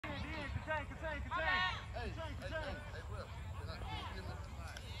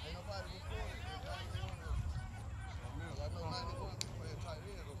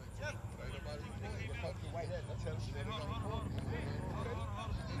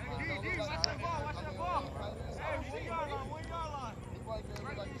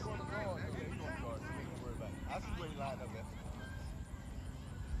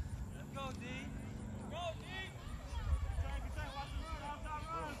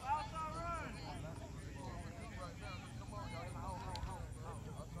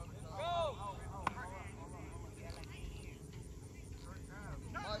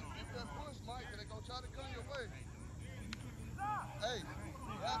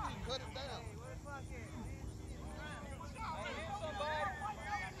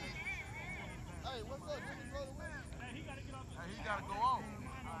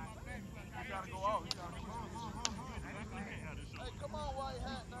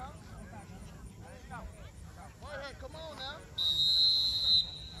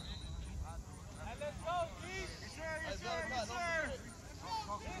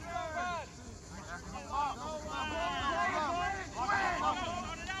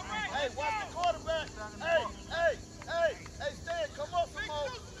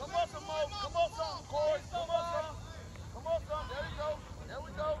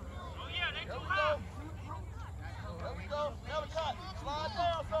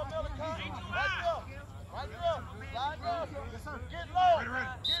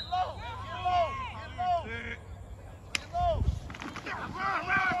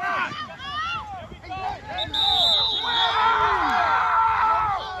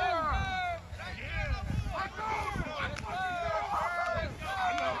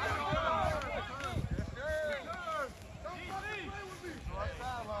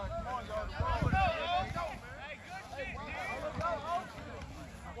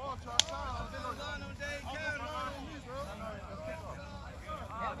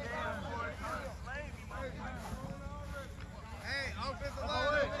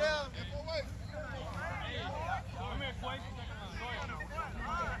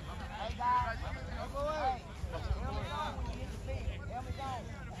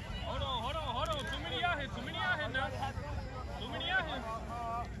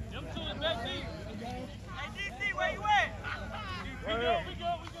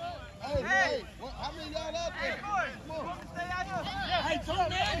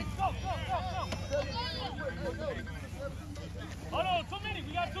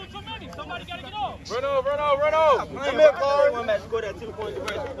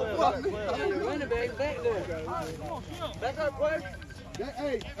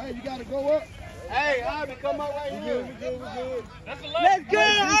Hey, you gotta go up. Hey, Ivy, come up right here. We good. Let's go,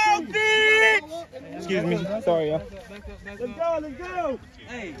 Ivy! Excuse me. Sorry, y'all. Let's go.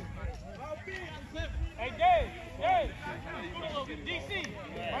 Hey. Hey, Dave. DC.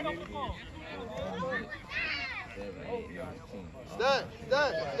 Right off the phone. Stay.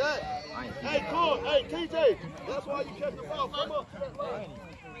 Hey, cool. Hey, TJ. That's why you catch the ball. Come up to that line.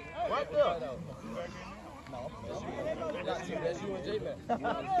 Right there. That's you and J-Man.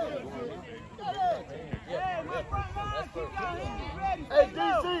 Hey,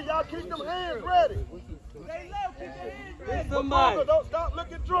 DC, y'all keep them hands ready. Stay low, keep their hands ready. Somebody. Don't stop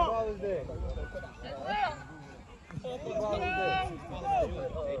looking drunk.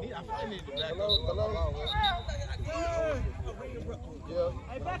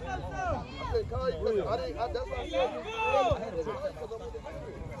 Hey, back up, I couldn't call you. That's why I said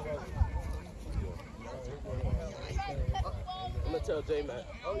I'm gonna tell J-Man.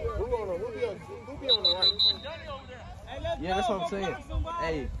 Oh, yeah. Who be on the right? Yeah, that's what I'm saying.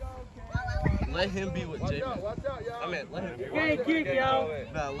 Hey, let him be with J-Man. Watch out, y'all. I mean, let him be with Can't kick, y'all.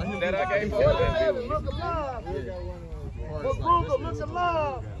 Nah, let him be Look alive. Look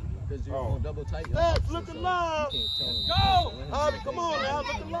alive. Because you're on double tight. Let's look alive. Go! Harvey, come on now.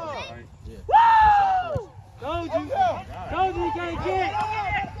 Look alive. Woo! Told you you can't kick.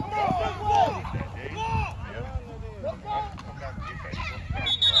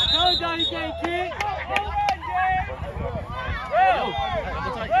 I told y'all he can't kick.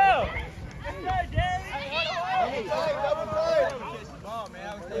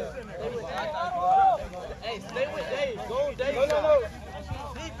 Hey, stay with Dave. Go, Dave. No.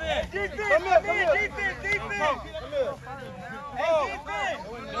 Defense. Come here. Defense.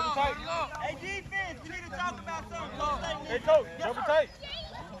 Hey, defense. We need to talk about something. Hey, coach. Double tight.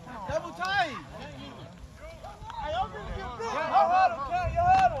 Double tight. Hey, I'm gonna get big. You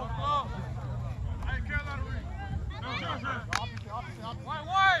heard him. Hey, Carolina Reed. No,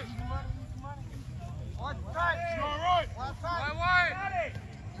 White. White tight. You're all right. White.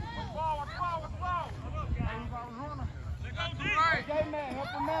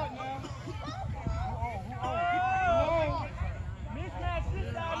 out now. Mismatch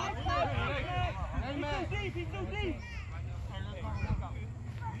this side, mismatch. He's too deep,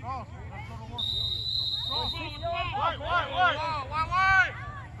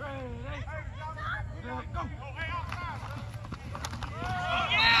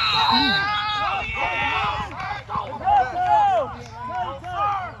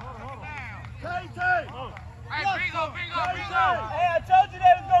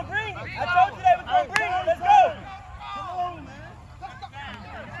 Hey, I told you they was gonna bring it. Let's go. Come on, man.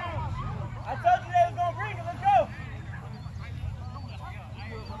 I told you they was gonna bring it. Let's go.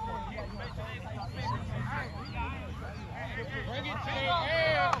 Bring it to the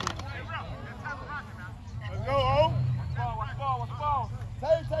air. Let's go, O. What's ball?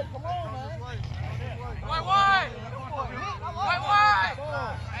 Tay, come on, man. Why?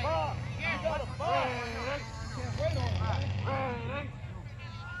 You got a ball. Can't wait on it.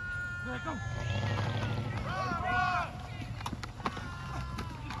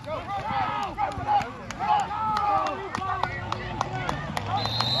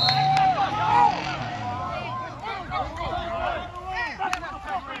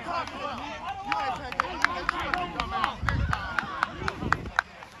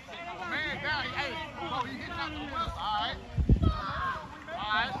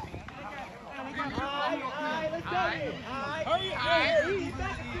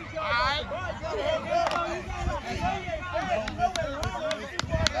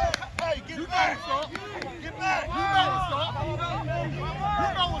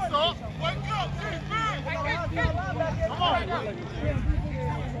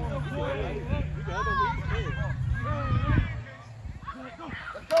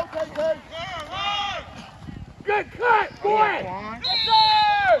 Good cut, boy! Yes,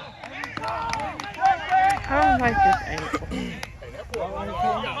 sir! I don't like this ankle.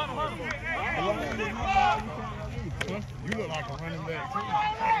 You look like a running back, too.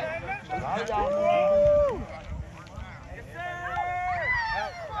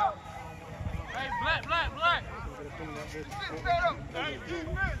 Hey, black.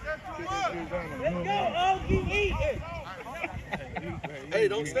 Let's go, Ogie, eat it. Hey,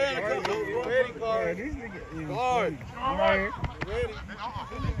 don't stand up. Ready, Card. Card. Right. Ready.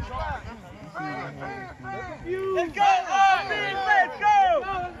 Let's go, Ogie, let's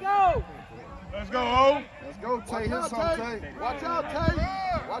go. Let's go, O. Let's go, Tay. Here's some, Tay. Watch out,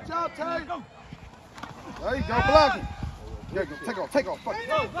 Tay. There you go, blocking. There you go. Take off. Fuck.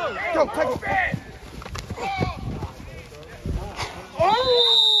 Go, take off.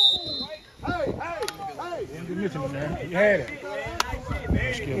 Oh! Hey! You're missing it, man. You had it.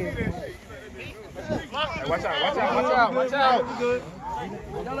 Hey, watch out.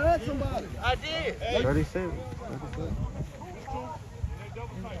 Gotta hit somebody. I did. 37.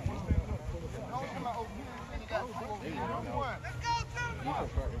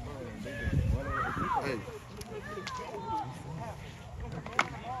 Hey.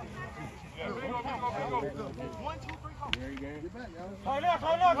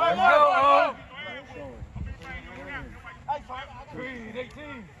 Call up. Green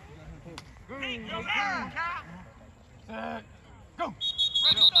 18. Set. Go.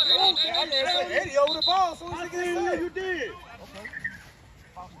 Eddie over the ball, so he can say. You did.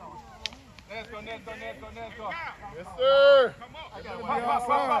 Let's go. Yes, sir.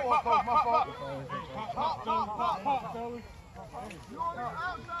 Pop.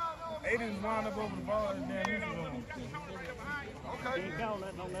 Aiden's lined up over the ball and damn this is on. Okay. Don't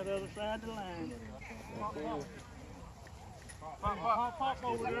let the other side of the line. Pop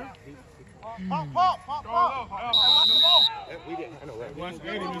over there. Pop. Hey, watch the ball. Watch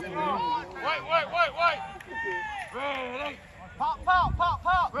Aiden, Mr. Lee. Wait. Ready. Pop.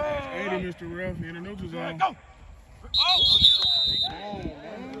 Aiden, Mr. Ref, in the neutral zone. Go. Oh.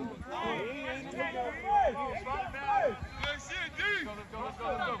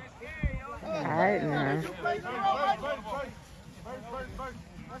 All right, now.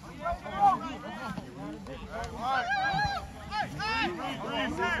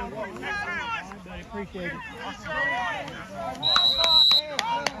 Appreciate it.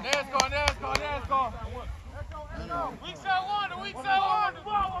 NASCAR. Weak side one.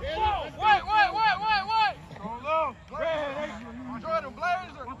 Wait. Go low. Ready. Jordan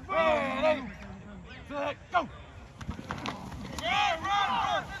Blazer. Ready. Set. Go.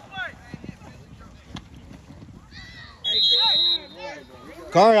 Run this way.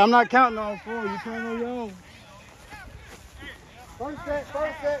 Corey, I'm not counting on 4. You count on your own. First set.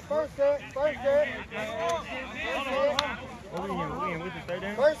 What we in? We in with the third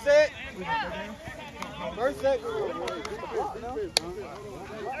down? First set. First second.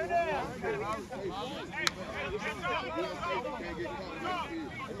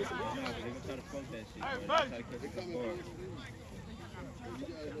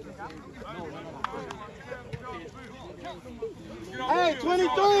 Hey,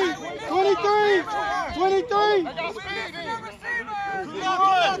 23! 23! 23! They got speed in.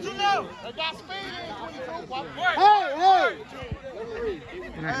 They got speed in. Hey!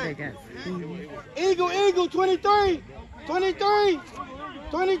 Not they got speed. Eagle, 23! 23!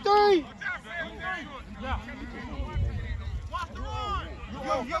 23!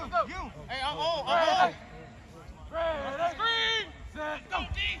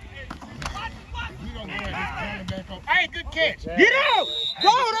 Hey, hey, good catch. Get out!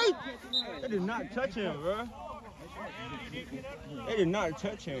 Go! They did not touch him, bro. They did not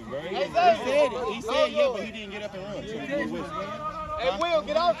touch him, bro. He said yeah, but he didn't get up and run. Hey, Will,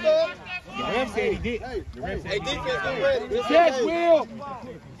 get out there. The ref said he did. Hey, defense, get ready. Catch, Will.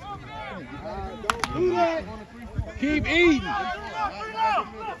 Do that. Keep eating. Whoa.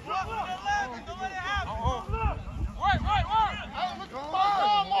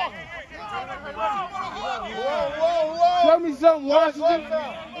 Show me something, Washington.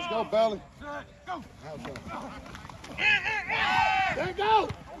 Let's go, Belly. There you go.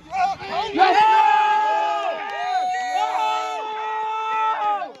 Let's go.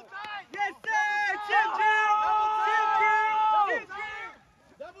 Yes, sir. Chip.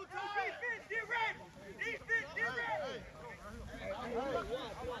 Double two. Defense, get ready.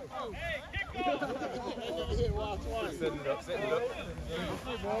 Setting it up.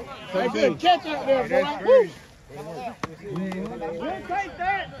 Hey, good catch out there, boy. Woo. We'll take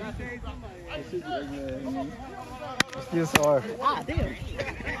that. Yes, sir. Ah, damn.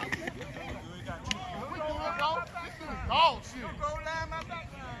 Dog shit.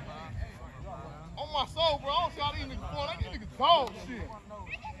 On my soul, bro. I don't see how these niggas going. These niggas dog shit.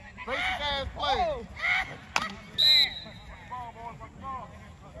 Basic ass play.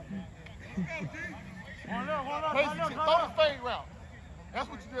 Basic shit. Throw this fade route. That's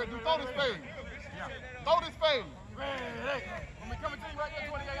what you did. Do throw this fade. Throw this fade. I'm coming to you right there,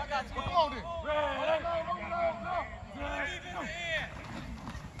 28. I got you. Well, come on then. You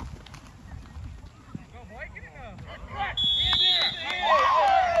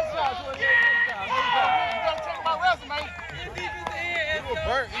gotta check my resume. You were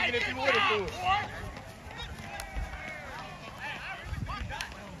burnt even if you would have threw it.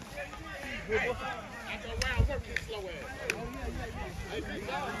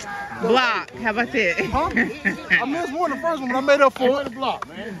 Block. How about that? I missed one the first one, but I made up for it. Block,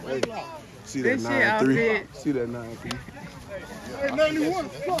 man. See that This shit outfit. 9-3. See that 9-3. Hey, 91.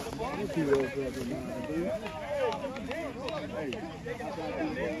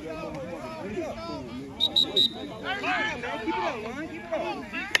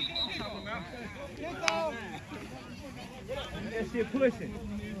 That shit pushing.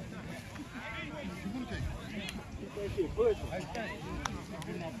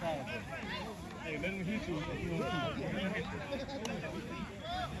 Hey, let him hit you.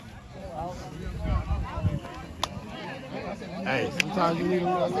 Hey, sometimes you need a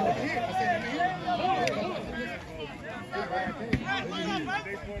little.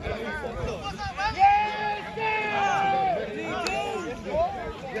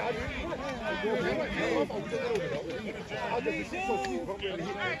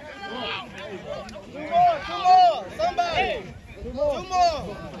 Two more, somebody. Two more.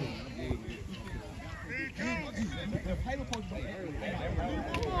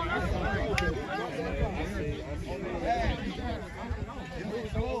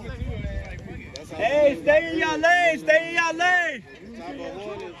 Hey, stay in your lane.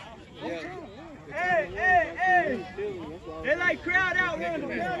 Hey. They like crowd out, Randall.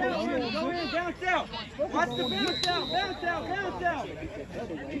 Go in, bounce out. Watch the bounce out.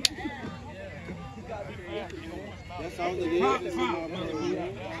 That's all it is.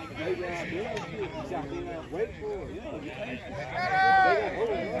 Wait for it.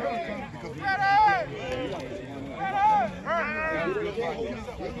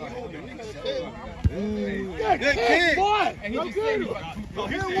 Good kick, boy. And he just said he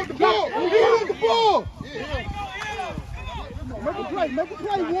want the ball. Make a play,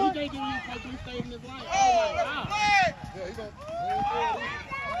 one.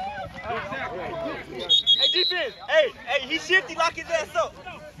 Hey, defense. Hey, he shifty, lock his ass up.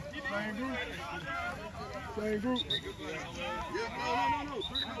 Same group.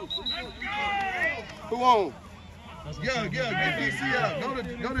 Who on? Yeah, get DC out.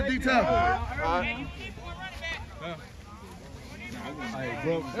 Go to D-top. Hey,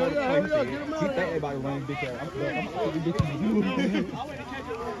 bro, he think everybody running big ass. I'm big ass.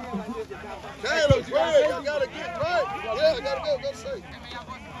 Caleb, Greg, I gotta get right. Yeah, I gotta go safe.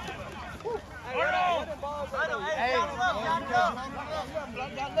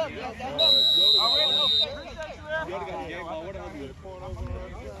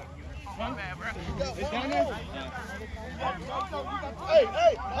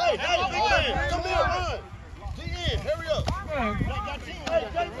 Hey, Hey, come here, run. D-N, hurry up. Hey,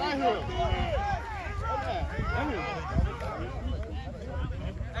 right here.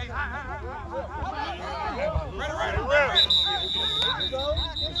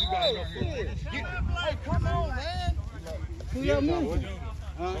 Hey, come on, man. Who y'all moving?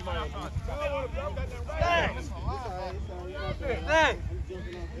 Hey.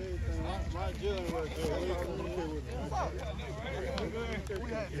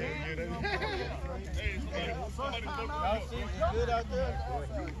 Good out there.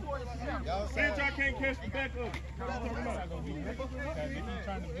 Since I can't catch the back of it.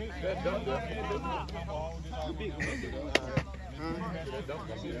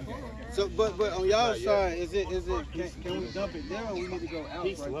 So, but on y'all side, is it? Can we dump it there, or we need to go out?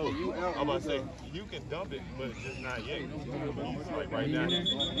 He's right slow. there? You out? I'm about to say, you can dump it, but just not yet. Like right now,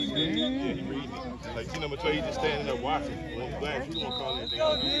 he's reading it. Like, see number 12, he's just standing there watching. Well, I'm glad he won't call anything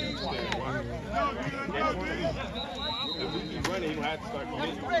out. He's just standing watching. If we keep running, he's going to have to start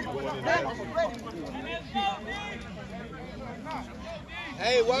committing. Going in there.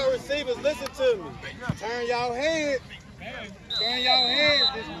 Hey, wide receivers, listen to me. Turn y'all heads. Turn y'all heads.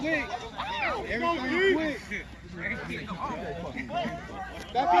 It's quick. Everything quick.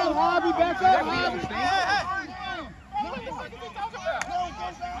 Back up, Hobby. Back up, Hobby.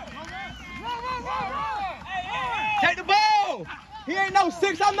 Take the ball. He ain't no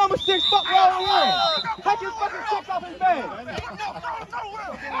 6. I'm number 6. Fuck roll in. Take his fucking 6 off his bag.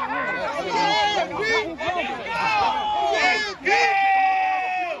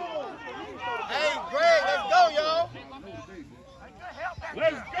 Hey, Greg, let's go, y'all.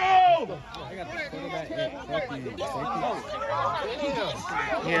 Let's go!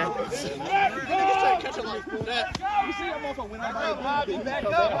 Yeah. Back up, Bobby.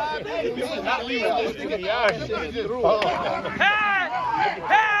 Not me, I'm just sticking the iron. Go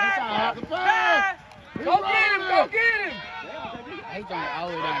get him! Go get him!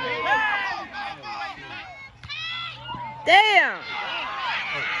 Damn.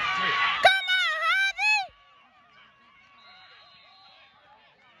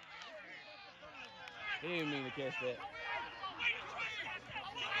 He didn't mean to catch that.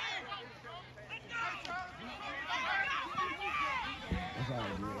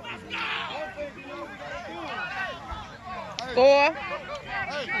 Score.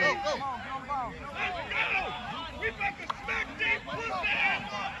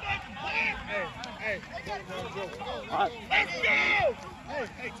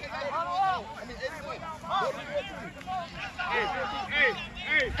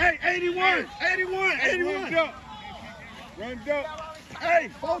 Hey, 81. Run dump. Hey,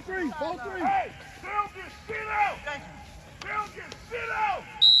 4-3. Hey, Bill, just sit out. Bill, just sit out.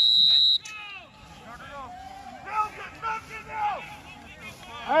 Bill, just nothing out.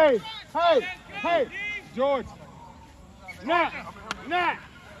 Hey, George. Nah,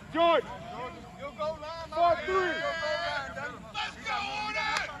 George. 4-3.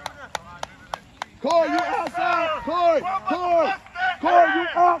 Corey, you outside. Corey, you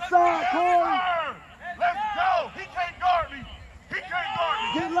outside. Corey. Let's go. He can't guard me.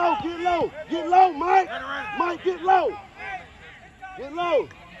 Get low, Mike. Mike, get low. He's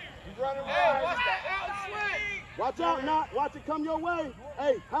running wide. Watch out, not. Watch it come your way.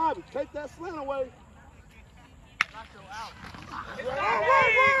 Hey, Hobby, take that slant away.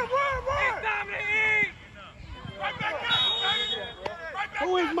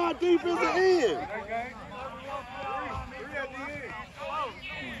 Who is my defensive end?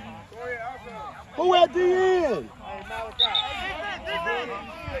 Who at the end?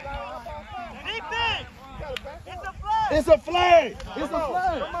 It's a flag. Come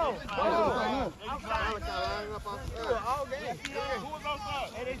on.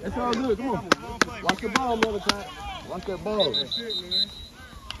 It's all good. Come on. Watch the ball, Mordecai. Watch that ball.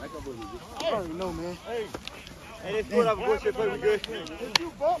 I already know, man. Hey, this foot off a bullshit play, we good. If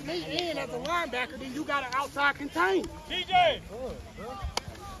you bump me in as a linebacker, then you got an outside contain. TJ.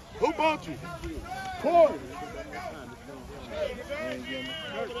 Who bumped you? Corey.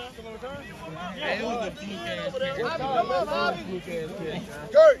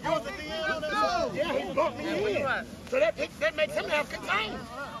 Kurt, you was the DN on that side? Yeah, he bumped me in. So that makes him have contain.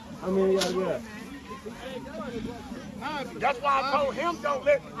 I mean, yeah. That's why I told him I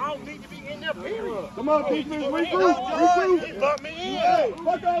don't need to be in there, period. Come on, defense, regroup. He bumped me in. Hey,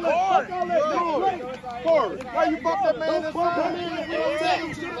 fuck all that. Corey, why you bump that man inside?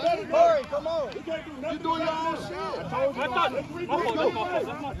 Corey, come on. You doing your own shit.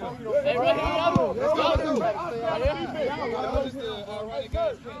 Hey, ready to go? Let's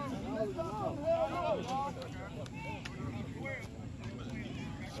go.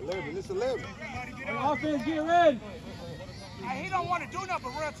 It's 11. Offense, get ready. Hey, he don't want to do nothing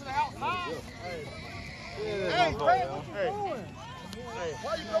but run to the outside. Hey, Brad, what you doing? Hey,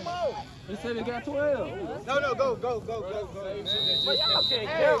 why you come on? They said they got 12. No, go. But y'all can't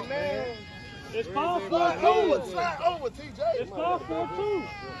Hey, count. man. It's 5-4-2. Slide over, TJ. It's 5-4-2.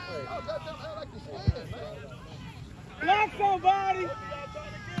 Oh, goddamn, act like you scared, man. Block somebody.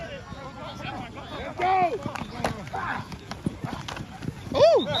 Let's go.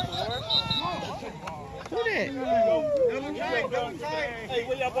 Ooh. Who that? Hey,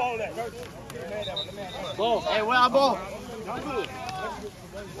 where y'all ball at? Ball. Hey, where I ball?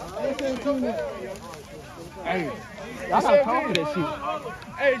 Hey, I gotta talk to that shit.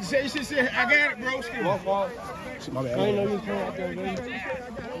 Hey, say, I got it, bro. My bad. I ain't know you was playing out there, baby.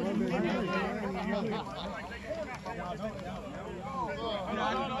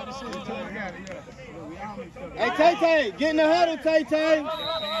 Hey, Tay, get in the huddle, Tay.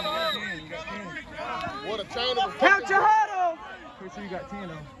 What a chain of Count your huddle. Pretty sure you got 10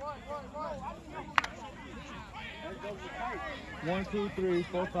 on. 1, 2, 3,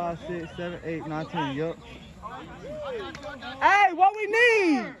 4, 5, 6, 7, 8, 9, 10. Yup. Hey, what we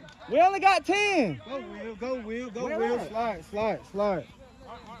need? We only got 10. Go, Will. Slide.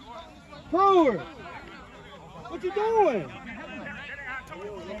 Brewer. What you doing?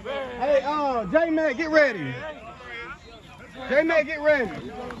 Hey, J-Mac, get ready.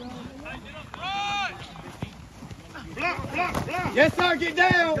 block. Yes, sir, get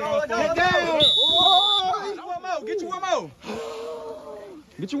down. Get down. Get you one more.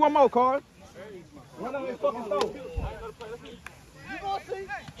 Get you one more, Carl. Run on this fucking stove.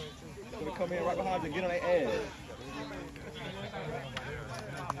 Gonna come in right behind you and get on their ass.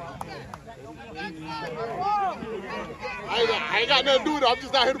 I ain't got nothing to do with it. I'm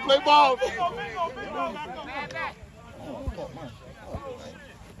just out here to play ball.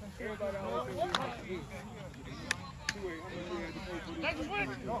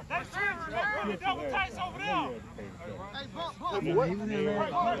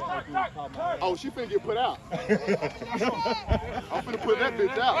 Oh, she finna get put out. I'm finna put that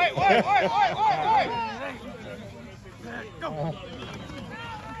bitch out. Wait. Go.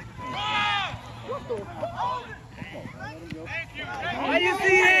 How you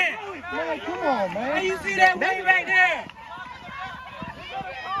see that? Man, come on, man. How you see that way right there?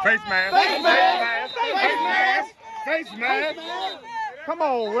 Face mask. Face mask. Come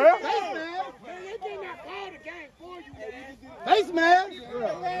on, Will. Face man.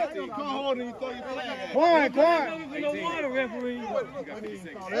 Quiet.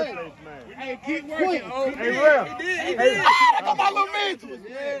 Hey, keep working. Hey, Will. Hey, my little man.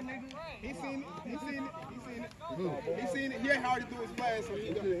 He seen it. He ain't hard to do his class, so he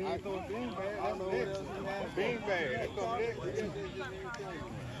I throw a bean bag.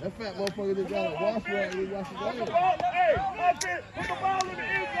 That fat motherfucker just got a wash rag. He washes Hey, put the ball in the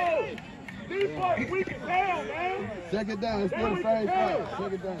end zone. These boys weak as hell, man. Second down, it's still the same thing.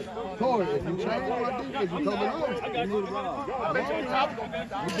 Second down. Corey, if you change my defense, you coming on. You need to run. We've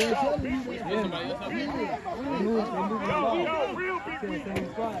been telling you Real big weak.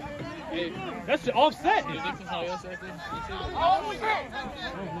 That's the offset. Oh, we go.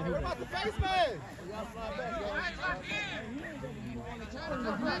 What about the face man?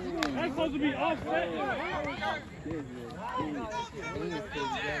 That's supposed to be offset.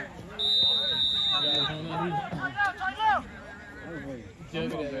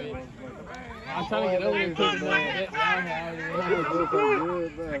 I'm trying to get over there quick, man.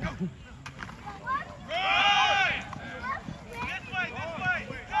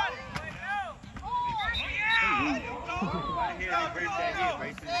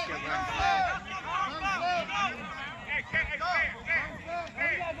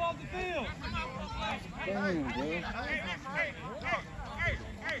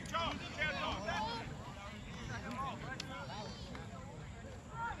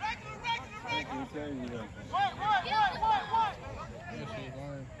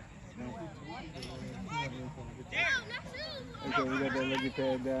 Okay, we got that lucky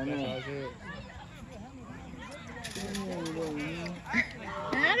pad down there.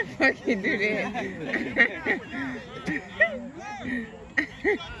 How the fuck you do that?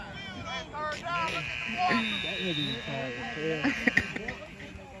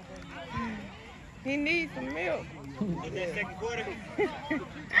 He needs some milk. In that second quarter.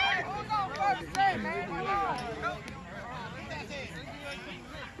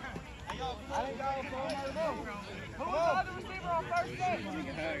 Who was the other receiver on first set?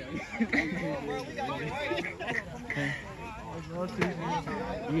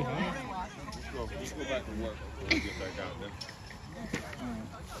 Let's go back to work before we get back out there.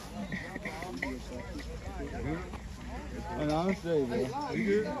 And I'm straight, bro. You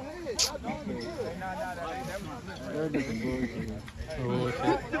good?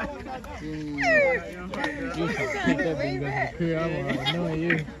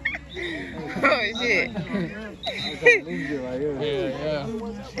 Oh, shit. Yeah.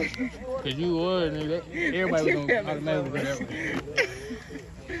 Cause you was, nigga. Everybody was gonna automatically go that way.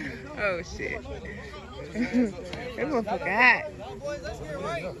 Oh, shit. That motherfucker hot.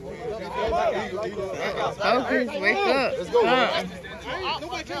 Focus, wake up. Let's go.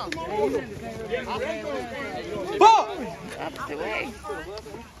 Nobody counts. Opposite way.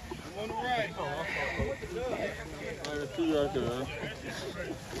 On the right.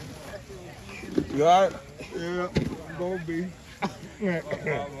 You alright? Yeah, I'm gonna be.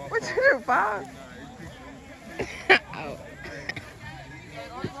 What you do, Bob? Oh.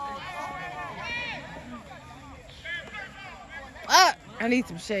 Ah, I need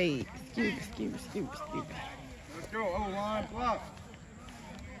some shade. Excuse me. Let's go, O-line, block.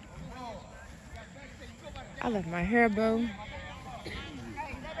 I left my hair bow.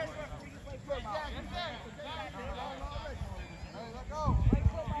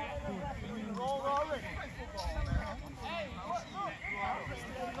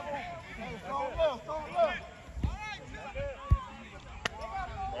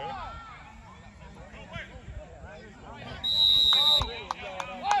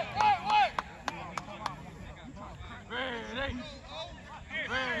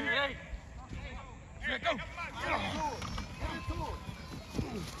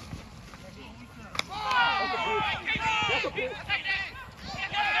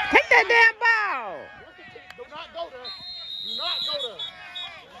 Take that damn ball. Do not go there. Do not go there.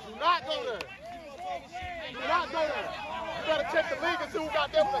 Do not go there. Do not go there. You better check the league and see who got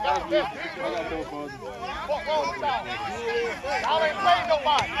them. They got the best defense. What wrong with y'all? Y'all ain't played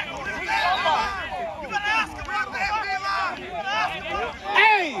nobody.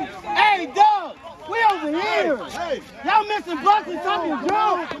 Hey, Doug, we over here. Y'all missing buckets talking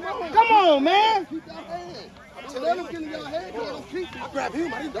junk. Come on, man. I grabbed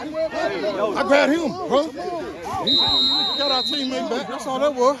him. I grabbed him, bro. Got our teammate back. That's all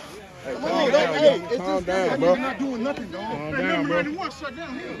that was. Hey, calm down, bro. You're not doing nothing, dog. Calm down, bro. Shut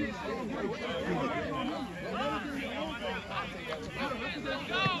down here.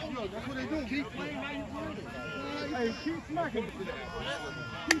 That's what they do. Keep playing how you play. Hey, keep smacking.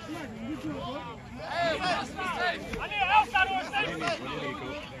 Keep smacking. You do it, bro. I need an outside on safe.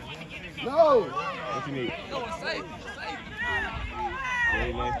 No. What you need? No, it's safe. Hey,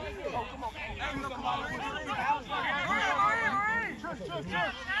 man.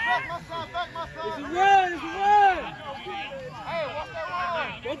 Back my side. It's a run. Hey, what's that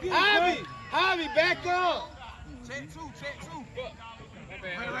run? Javi, back up. Check two.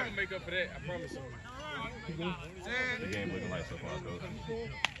 I'm gonna make up for that, I promise you. The game looking like so far, though.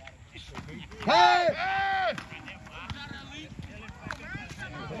 Hey!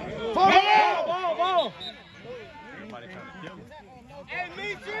 Ball! Everybody trying to kill me. Hey,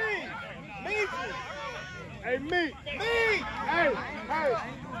 meet. Hey, meet. Hey.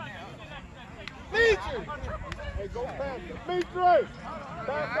 Hey, go faster. Meet three.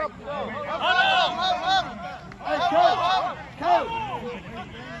 Back up. Hey, Kay.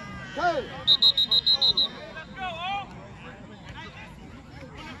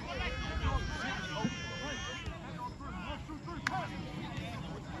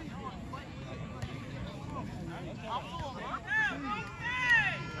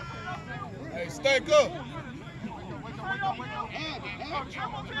 Hey, stack up.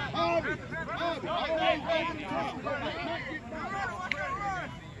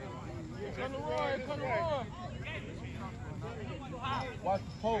 Watch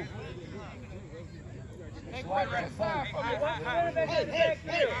the pole.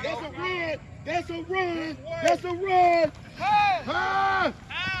 That's a run.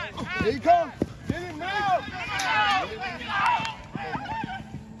 Here he comes. Get him now.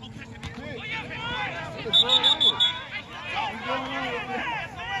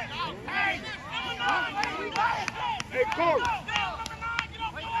 Hey, Corey.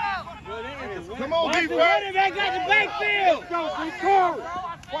 Come on, defense. Running back out the backfield. Go, Corey.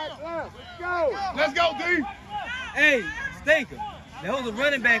 White left. go. Let's go, D. Hey, Stinker. That was a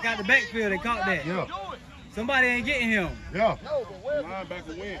running back out the backfield. They caught that. Yeah. Somebody ain't getting him. Yeah.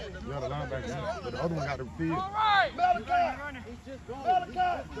 Linebacker win. Yeah, the linebacker win. But the other one got the field. All right. Malachi.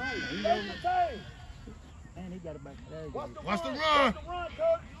 Man, he got it back. Watch the run. Watch the run,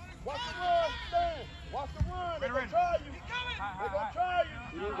 coach. Watch the run. Stand. Watch the run. They're going to try you. They're going to try you.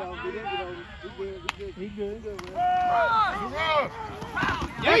 He good. Run.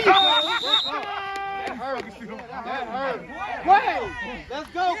 There you go. That hurt. Wait. Let's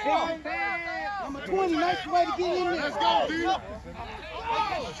go, Quay. Number 20, nice way to get in there. Let's go, D.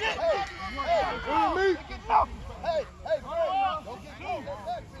 Hey,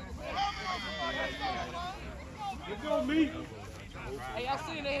 Let's go, me. Hey, I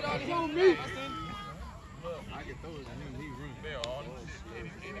seen they hit all the hit. Me. I can throw it to him. He runs. They're all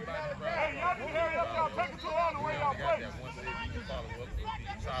anybody. Hey, y'all can hurry up, y'all. Take it too long the way y'all play. That one said you can follow up.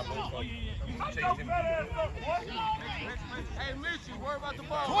 Side ball. Chase him. Hey, Mitchell, worry about the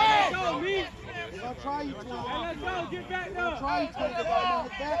ball. Let's go, me. They're going to try you, 20. Let's go. Get back up. Try you, 20. They're going on the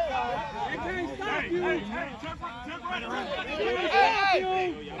backside. They can't stop you.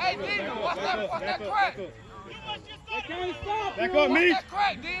 Hey, Demon, what's that crack? They can't stop you. Back up, me. What's that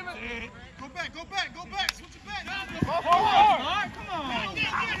crack, Demon? Go back. Switch it back. Come on.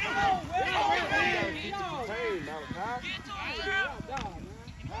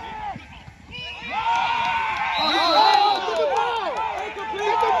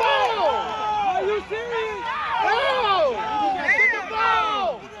 Are you serious? No! Get the ball!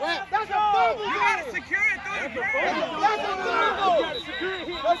 That's a fumble! You gotta secure it through the ground. That's a fumble!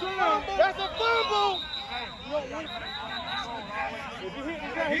 That's a fumble!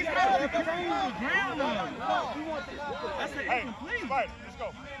 He's got to control the ground on. That's an incomplete. Spider, let's go.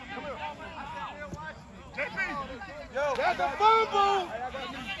 Come here. JP. That's a fumble!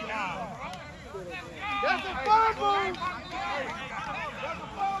 That's a fumble!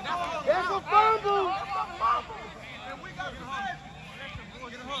 That's a fumble!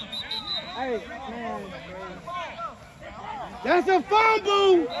 Hey, man. That's a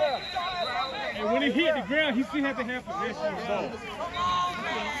fumble! And when he hit the ground, he still had to have possession of the ball.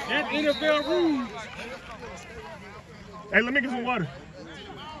 That's NFL rules. Hey, let me get some water.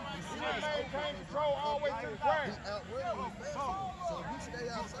 Maintain control all the way to the ground.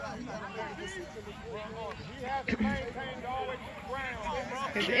 He has to maintain it all the way to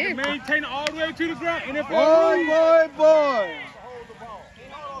the ground. Maintain it all the way to the ground. NFL Boy! Hold the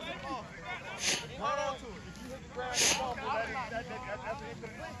ball. Hold on to it. If you hit the ground, that's an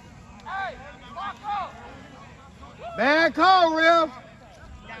incomplete. Hey, walk up. Bad call, Ref.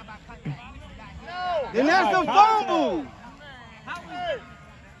 No. Then that's a fumble.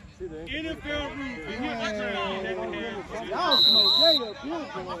 NFL rules. Y'all smoke Jay up here.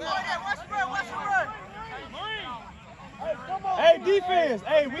 Hey, defense.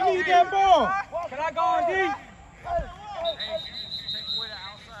 Hey, we need that ball. Can I go on deep?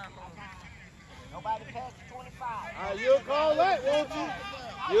 You'll call that, won't you?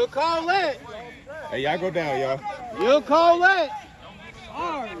 You'll call that. Hey, y'all go down, y'all. You'll call that.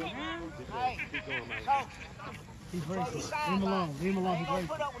 Sorry, man. He's racing. Leave him alone. Leave him alone. He's racing.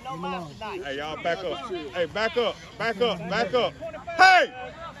 Leave him alone. Hey, y'all back up. Hey, back up.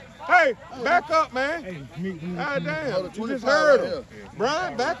 Hey, back up, man. God damn, you just heard him.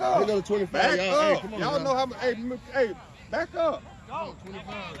 Brian, back up. Go to 25. Back Y'all, up. hey, come on, Y'all know how much. Hey, back up.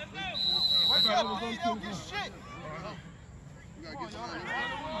 Wake up, D. Don't get shit.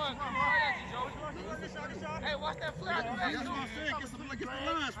 Hey, watch that flag. That's what I'm saying. Get the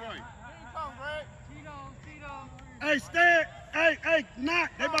lines right. Come, Greg. Hey, stand. Hey, knock.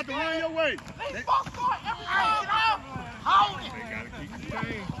 They about to run your way. They fuck for everything. Hold it. They gotta keep the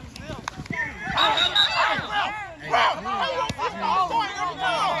chain.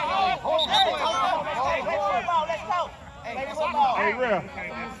 Hey, Ralph,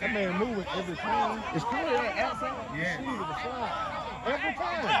 that man moving every time. It's clear outside. Yeah. Every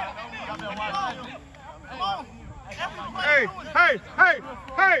time. Hey,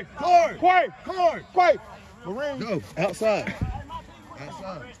 Quay. Marine. Go, outside.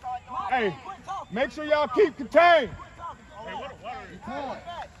 Hey, make sure y'all keep contained.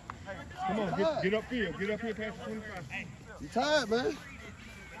 Come on, get upfield. Get upfield past the 25. You tired, man?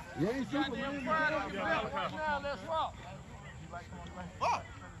 You ain't super, man. Let's rock.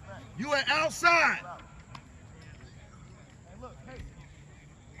 You at outside.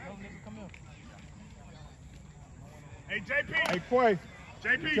 Hey, JP. Hey, Quay.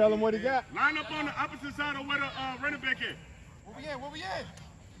 JP. Tell him what he got. Line up on the opposite side of where the running back is. Where we at?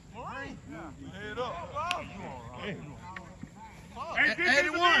 Marine. Head up. Hey. Hey,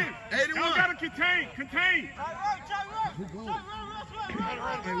 81. 81. Y'all gotta contain. Contain. Who going?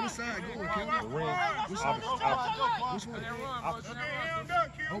 Hey, which side going, Kevin? Which side? Which one?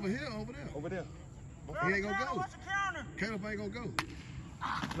 Over here or over there? Over there. He ain't gonna go. Caleb ain't gonna go.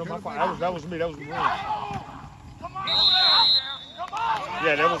 No, my fault. That was me. That was the ring. Yeah,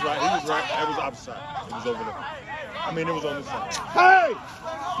 that was right. He was right. That was opposite side. It was over there. I mean, it was on this side. Hey!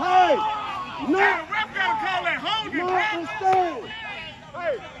 Hey! No! Ref gotta call that hold it, No, ref. understand!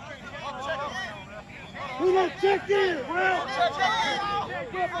 Hey! He didn't check in, bro!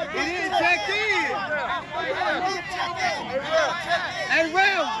 He didn't check in. Hey,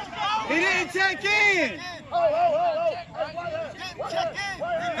 Ralph, he didn't check in.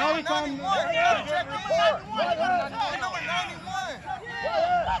 No, he told me.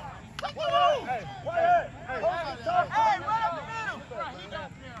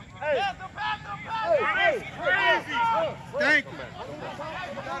 Thank you.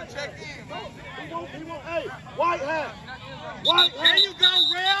 Hey, white hat! White hat! There you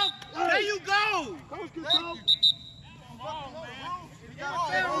go, Ralph. There you go. Coach can talk.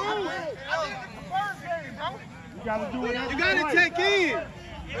 You gotta do it. You gotta check in.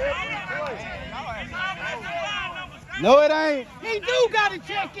 No, it ain't. He do gotta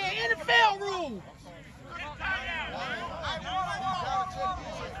check in. NFL rule.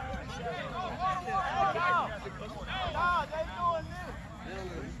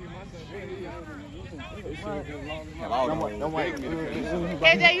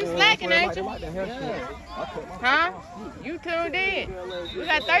 KJ, you slacking, ain't you? Huh? You tuned in. We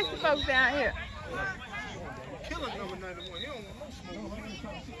got thirsty folks down here.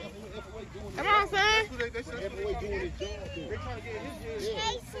 Come on, son.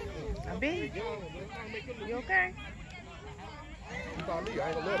 I be. You okay? You found me, I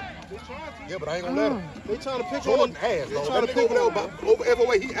ain't gonna let him. Yeah, but I ain't gonna let him. They trying to pick Jordan ass, bro. They trying to pick him over every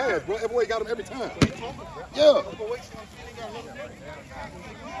way he ass, bro. Every way got him every time. Yeah.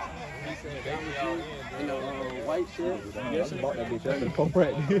 White shit. Yes, bought that bitch after the pump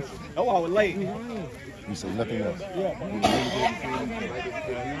practice. Oh, I was late. You say nothing else.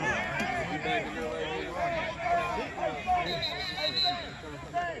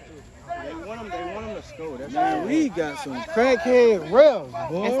 They want him to score. That's Man, we got some crackhead refs,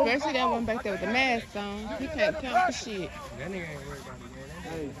 boy. Especially that one back there with the mask on. He can't count for shit. That nigga ain't worried about the game.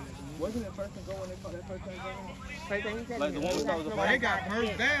 Hey, wasn't that first and goal when they caught that first and goal? First thing he said, Like the one we thought was a They got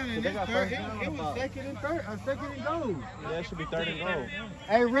first down and They got first down. it was second and goal. Yeah, that should be third and goal.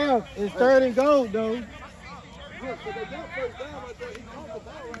 Hey, Ralph, it's third and goal, though. Look, so they got first down right there. He caught the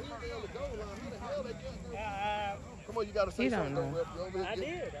ball right here on the goal line. How the hell they get there? Come on, you gotta say He don't something. know. Ref. You over there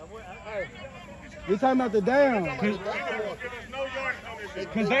getting- You're talking about the down.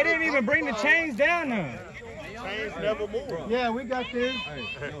 Because they didn't even bring the chains down now. Chains never move. Yeah, we got this.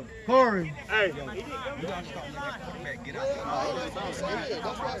 Corey. Hey, That's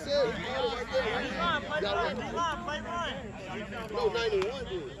what I said. You got it right there. No, 91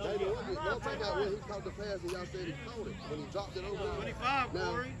 did. 91 did. Y'all talking about when he caught the pass and y'all said he caught it. When he dropped it over there. 25, now,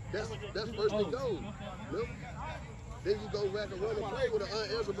 Corey. that's first and goal. Remember? Then you go back and run and play with an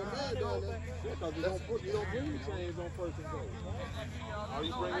unanswerable man down there. You don't bring the chains on first and goal. Are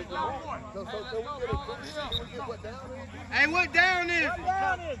you bringing it down? So can we get what down is? Hey, what down is it?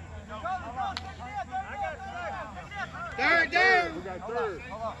 Third down. We got third.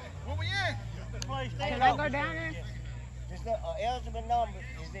 Where we in? Can I go down there? This eligible number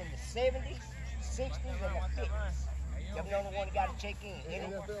is in the 70s, 60s, and the 50s. You're the only one who got to check in.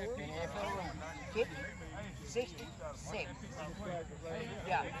 NFL room. 50, 60, 6.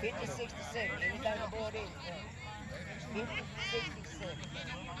 Yeah, 50, 60, 6. Anything above it. 50, 60, 6.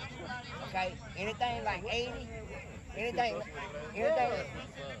 Okay, anything like 80, anything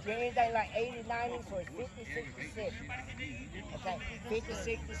like 80, 90, so it's 50, 60, 6. Okay, 50,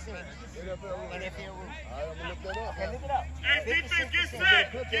 60, 6. NFL room. All right, I'm gonna look that up. Okay, look it up. Hey, defense, get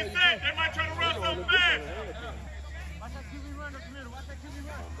set. Get set. They might try to run so fast.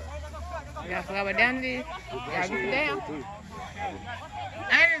 Y'all forgot what down it is? Y'all get it down.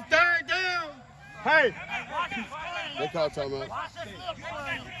 Hey, it's third down. hey. They call timeout. He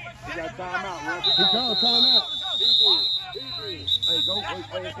got timeout, man. He called timeout. He did. Hey, go.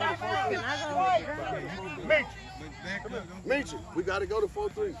 Wait, Meet you. We got to go to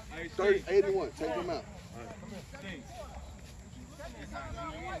 4-3. 30, 81. Take them out.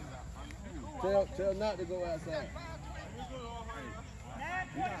 Tell not to go outside.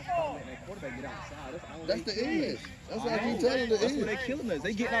 That's the edge. That's what I keep telling the edge. That's what they killing us.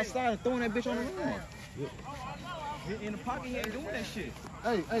 They getting outside and throwing that bitch on the run. In the pocket, he ain't doing that shit.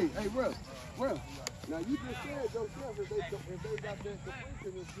 Hey, bro. Now you just said yourself if they got that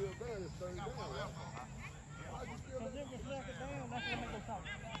completion is still there, it's third down, right?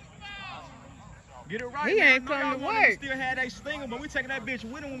 Get it right. He ain't come to work. We still had that stinger, but we taking that bitch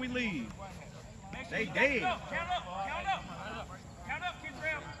with him when we leave. They dead. Count up, keep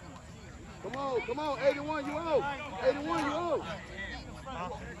trail. Come on, 81 you owe. 81 you owe.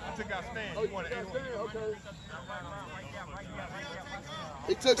 I took out Stan. Oh, You wanted 81. okay.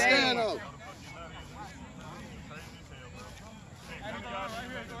 He took Stan off.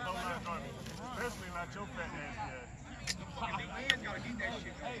 Especially not your fat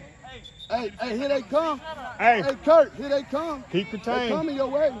Hey, here they come. Hey, Hey, Kurt, here they come. keep They contained. coming your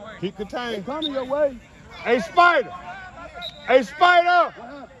way. Keep They contained. coming your way. Hey, Spider. Hey, Spider. What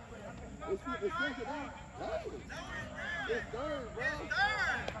happened? It's second down. Hey, it's third,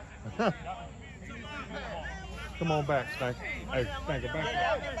 bro. Come on back, Stank. Hey, Stank it back.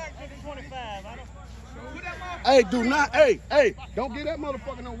 Hey, do not, hey, don't get that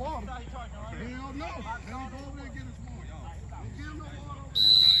motherfucker no water. Hell no. Hell, go over there and get his water. Don't give him no water.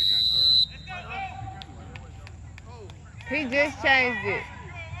 He just changed it.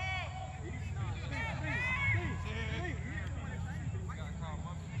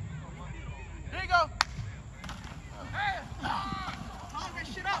 There you go. Hey, hold that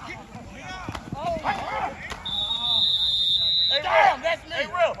shit up. Damn, that's me. Hey,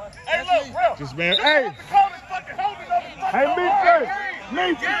 real. Hey, look, real. Just man. Hey, hey, me first. Me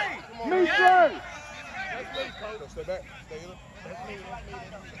first. Me first. Stay back. Stay in.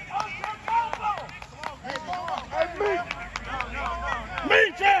 Hey, me. Me,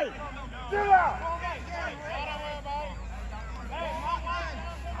 Jay. Chill out.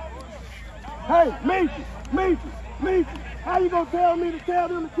 Hey, me. How you gonna tell me to tell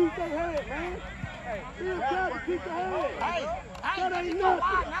them to keep their head, man? You tell them to keep their head. Hey, That ain't go nothing.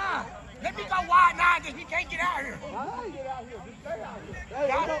 wide now. Let me go wide now, just he can't get out here. I ain't get out here. Just stay out here.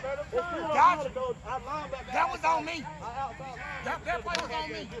 Gotcha. That was on me. That play was on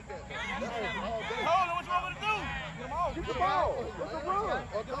me. Hold on, what you want me to do? Get the ball.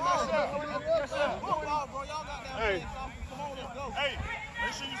 Get the run. Hey. Hey,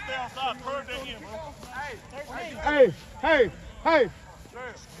 make sure you stay outside. Curve that in, bro.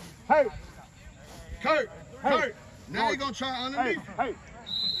 Hey. Kurt. Now you gonna try underneath. Hey.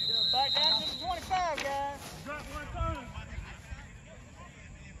 Back down to the 25, guys.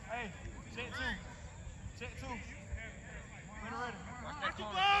 Hey, check two. Ready. Watch the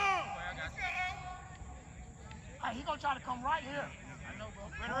ball. Hey, he gonna try to come right here. I know, bro.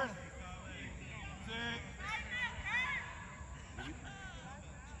 Ready.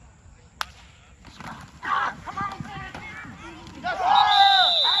 Come on, man. Yes, sir.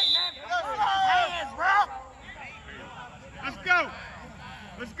 Hey, man. Hands, bro. Let's go.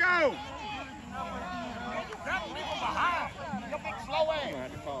 Let's go. Grab me from behind. Your big slow ass.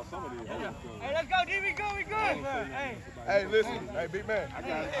 Hey, let's go, D. We good. Hey, listen. Hey, big man. I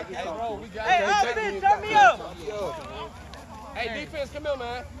just talked to you. Hey, offense, turn me up. Hey, defense, come here,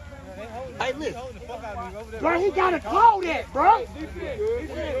 man. Hey, listen. Bro, he gotta call that, bro.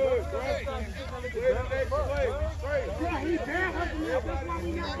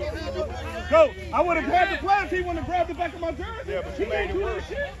 Coach, I would have grabbed the play if he wouldn't have grabbed the back of my jersey. Yeah, but you made it work.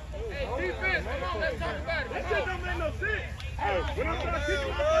 Defense, come on, let's talk about it. That shit don't make no sense. Hey, when I'm trying to kick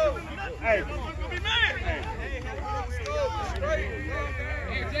my motherfuckers in the nuts, hey, I'm gonna be mad.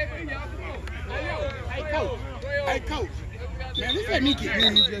 Hey, coach. Man, just let me get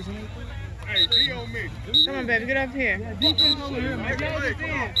in. Hey, be on me. Come on, baby, get up here. Defense over here, man.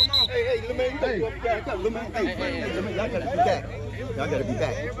 Come on. Hey, let me. Hey, y'all gotta be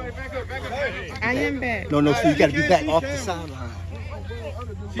back. I am back. No, so you gotta be back off the sideline.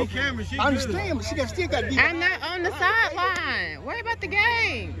 She camera, she I understand, but she still gotta be back. I'm not on the sideline. Worry about the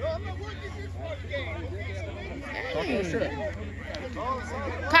game. Dang.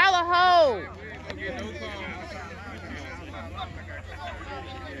 Call a hold.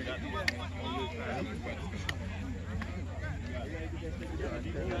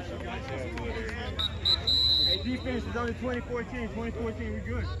 Hey, defense is only 2014. 2014, we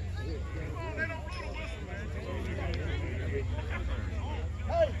good.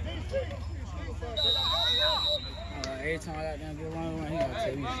 Every time I got down to get one, he gonna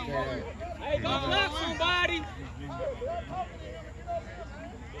tell me straight up. Hey, go block somebody.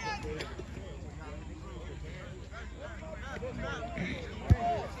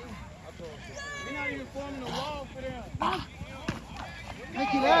 We're not even forming a wall for them.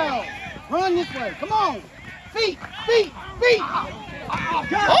 Take it out. Run this way. Come on. Feet.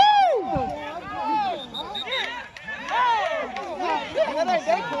 That ain't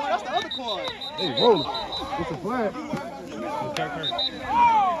that corn. That's the other corn. Hey, roll. It's a flag.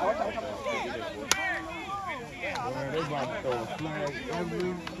 They about to throw a flag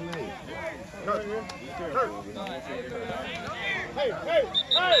every play. Hey!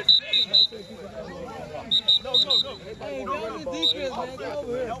 No. Hey, go to defense, man. Go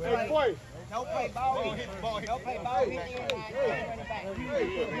over here. Hey, boy. Don't play ball. Don't play ball. Hit the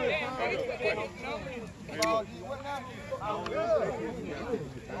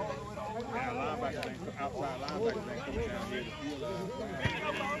Outside linebacker coming down here to field.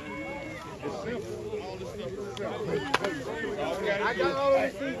 It's simple. All this stuff is simple. All we gotta I do got all the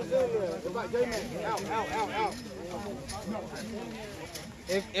receivers in there. It's like J-Man. Out.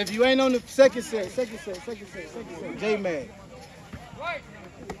 If you ain't on the second set, J-Man.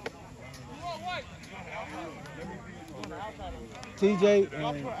 TJ and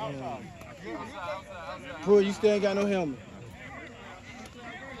Poor, you still ain't got no helmet.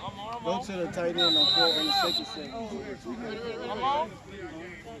 Go to the tight end on 4 on the second set.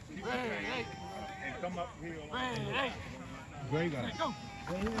 and come up here. Gray got it.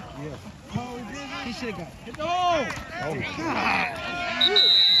 Yeah. He should have got it. Oh! Oh, God!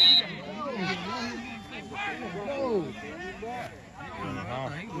 Oh!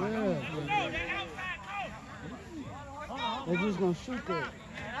 They're just going to shoot that.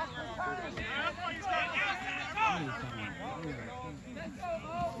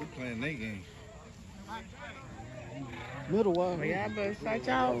 we're playing their game. Middle wide. Well, y'all better start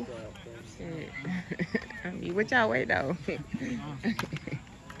y'all. Shit. I mean, what y'all wait though? Wait.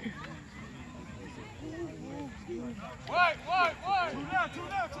 Two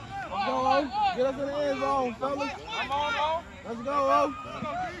down. Let's go, O. Get us in the end zone, fellas. I'm on, O. Let's go, O.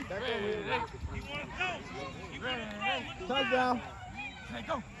 Touchdown. Hey,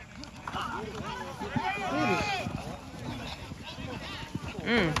 go.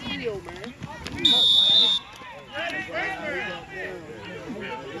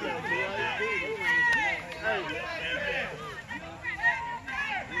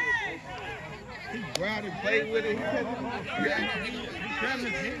 He grabbed and played with it. He grabbed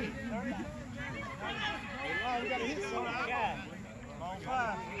his head. We got to hit something. On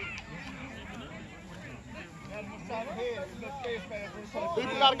 5.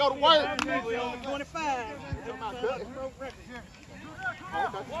 People got to go to work. We on 25.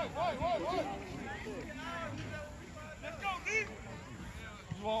 Let's go, D.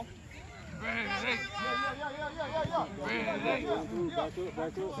 You on? Ready.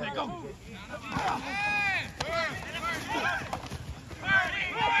 Back up. Hey, go.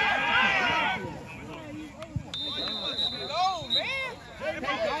 Go, man.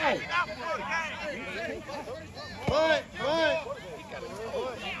 Run.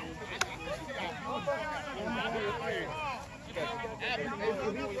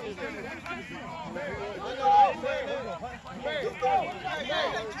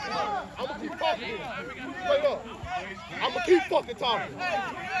 I'm gonna keep talking. Straight up. I'm gonna keep fucking talking.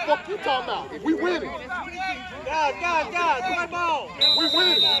 Fuck you talking about? We winning. Guys, play ball. We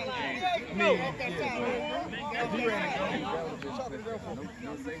winning.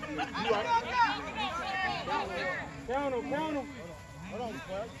 Count him.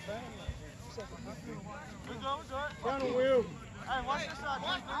 Count him, Will. Hey, watch this side.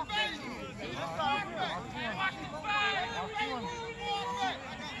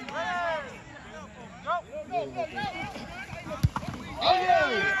 Go. Oh yeah.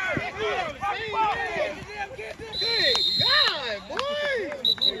 Good God, boy.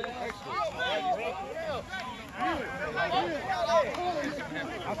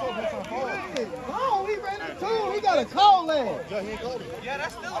 Oh, he ran the two. He got a call there. Yeah,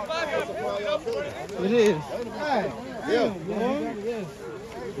 that's still a 5. It is.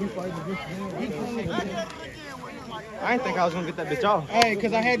 I didn't think I was going to get that bitch off. Hey,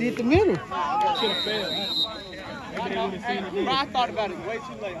 because I had to hit the middle. Bro, I thought about it way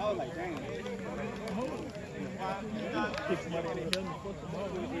too late. I was like, dang.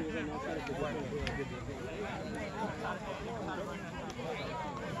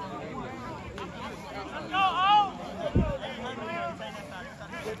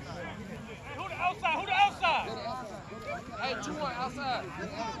 Who the outside? Hey, 2-1 outside.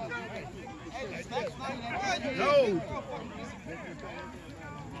 No.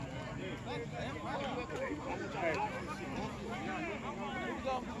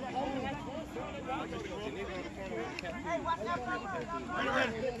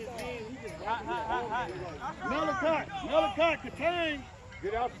 Another cut, contain.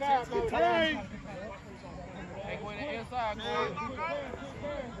 Get outside, Contain. Hey, go in the inside, go.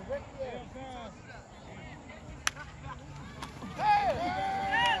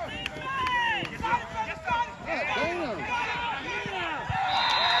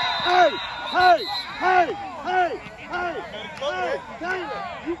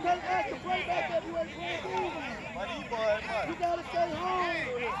 can't ask to play back if you ain't playing defense. You gotta stay home.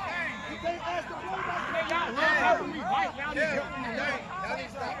 You can't ask to play back. Y'all need to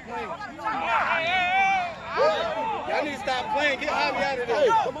stop playing. Y'all need to stop playing. Get Javi out of there. Hey,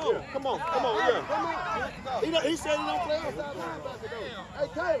 come on, yeah. He said he don't play outside linebacker though. Hey,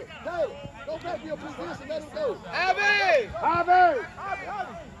 Taylor, go back to your position, let him go. Javi!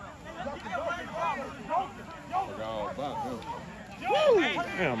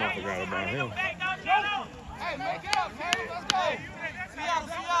 Damn, I forgot about him. Hey, make it up, Taylor. Let's go. Seattle.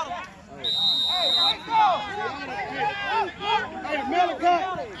 Hey,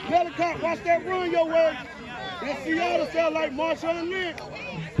 Melicott, watch that run your way. That Seattle sound like Marshall and Lynch.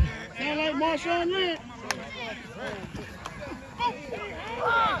 Hey,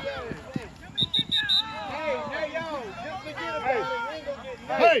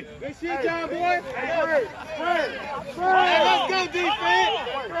 This your job, boy. Fred. Let's go, defense.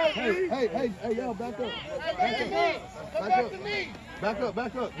 Hey, y'all, back up. Back up.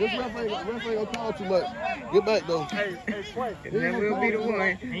 This ref ain't gonna call too much. Get back, though. That will be the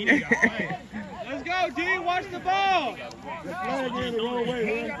one. Let's go, D. Watch the ball. The flag in the wrong way,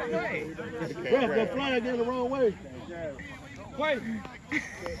 man. The flag in the wrong way. Wait.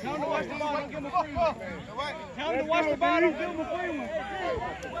 Tell him to watch the ball. Don't give him a free one. Tell him to watch the ball. Don't give him a free one.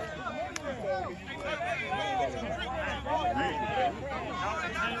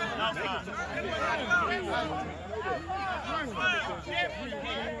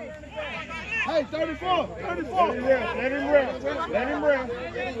 Hey, 34. Let him rest.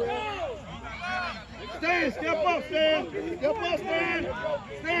 Step up, Stan.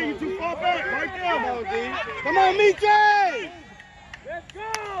 Stan, you too far back. Right there, come on, Meche. Let's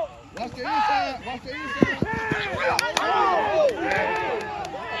go. Watch the inside. Oh.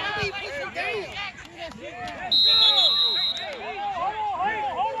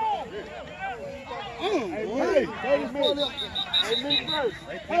 Hey, 34.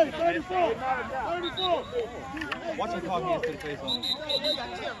 Hey, 34. Watch him call me into the face on him.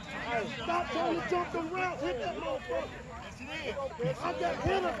 Stop trying to jump the route. Hit that motherfucker. I got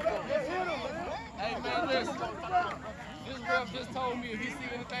hit him. Hey, man, listen. This ref just told me if he see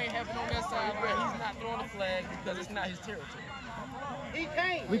anything happen on that side, he's not throwing the flag because it's not his territory.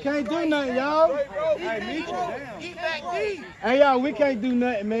 We can't do nothing, y'all. He back deep. Hey, y'all, we can't do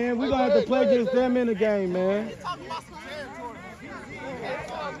nothing, man. We're going to have to play against them in the game, man. He's talking about some territory.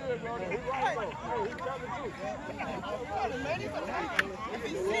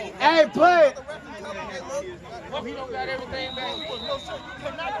 Hey, play it. Well, he don't got everything back.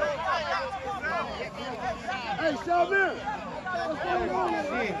 Hey, Shelby.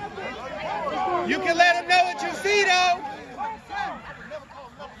 You can let him know what you see, though.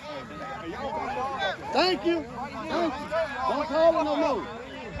 Thank you. Don't call him no more.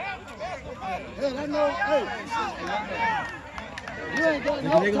 Hey, I know. Hey. You ain't got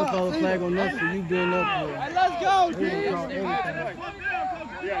no They're going to throw a flag on us for you being up here. Hey, let's go, dude.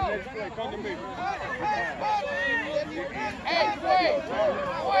 Yeah, next play, come to me. Hey,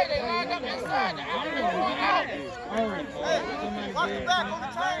 Boy, they lined up inside the out. All right. Watch the back on the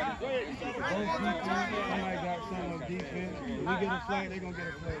train. Somebody got some on defense. If we get a flag, they're going to get a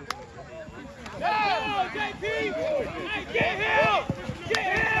flag. Hey, JP! Get him!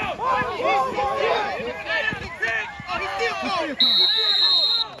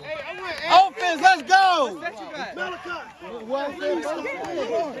 Offense, let's go!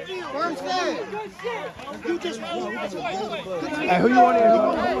 Hey, who you want in?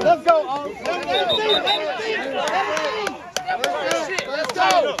 Let's go! Let's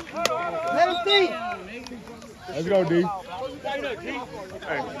go! Let him see! Let's go, D.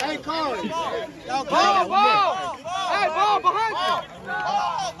 Hey, Carl. Ball! Hey, ball behind you!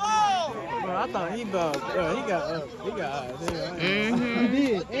 Bro, I thought he bugged. Bro, he got He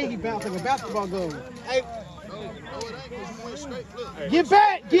did. And he bounced like a basketball goal. Hey. Get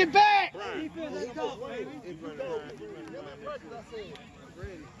back!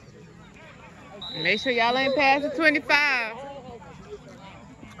 Make sure y'all ain't past the 25.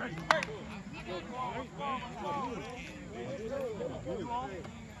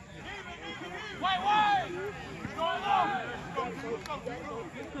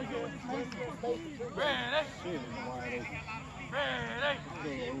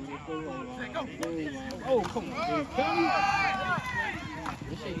 Oh, come on.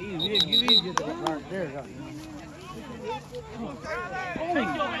 This shit easy. You need to get that right there.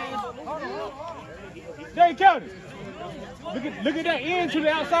 Jay County. Look at that end to the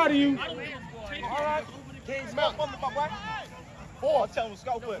outside of you. All right. King's Mount. Boy, tell him to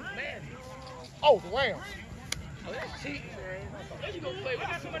scope it. Oh, the Rams.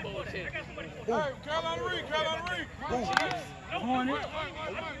 Carolina Reed. Hornets.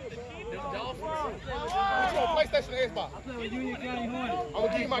 PlayStation and Xbox. I play with Union County Hornets. I'm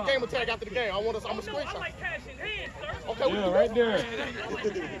gonna give you my game tag after the game. I'm a screenshot. Okay, Yeah, right there.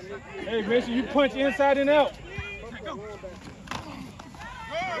 Hey, make sure you punch inside and out. Come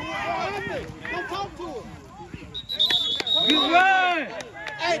talk to him. Good run.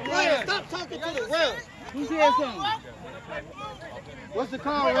 Hey, player, stop talking to the refs. Who said something? What's the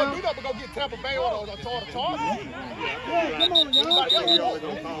call, We're Ron? gonna do that. We're gonna get Tampa Bay or the charge. Yeah, come on, y'all.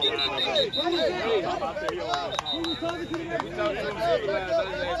 Who you talking to the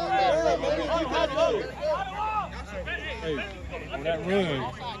Hey, on that run,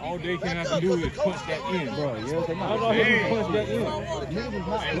 all they can have to do is punch that in, bro. Yeah, they All not. I have to punch that in. Niggas is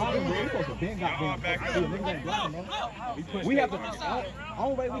not blocking, bro. We supposed to bend goddamn. Niggas ain't blocking, bro. We have to.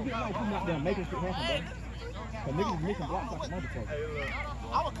 Only way we get like we not them making shit happen, bro. Cause niggas is missing blocks like a motherfucker.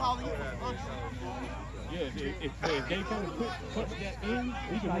 I would call you. Yeah, if they kind of punch that in,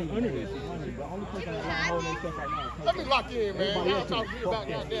 we can run under this. The only person that like hold their stuff right now. Let me lock you in, man. Y'all talk to me about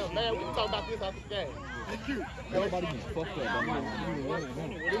goddamn man. We can talk about this after the game. Everybody getting fucked up, bro.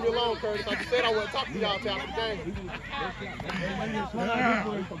 Leave me alone, Curtis. Like you said, I wasn't talking to y'all till after the game.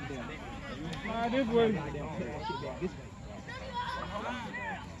 Slide this way.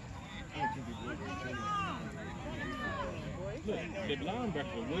 Look, the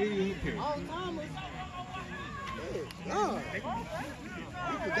linebacker way up here.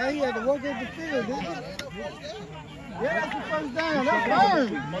 Today he had to walk up the field, didn't he? Yeah, that's the first down. That's burn.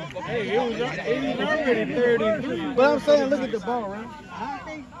 Hey, it was already 33. But I'm saying, look at the ball, right?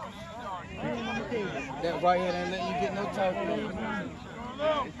 That right here ain't letting you get no talk.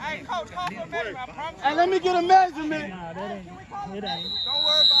 Hey, coach, Hey, let me get a measurement. Nah, that ain't. It ain't. don't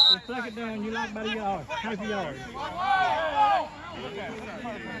worry about it. Just pluck it down. You like by the yard. Half a yard.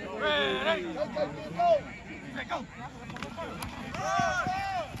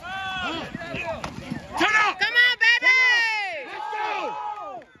 Turn up! Come on, baby! Let's go.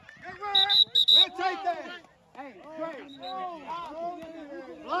 We'll take that. Hey, great.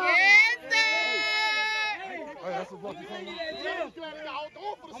 Yes, sir! That's what fucking thing.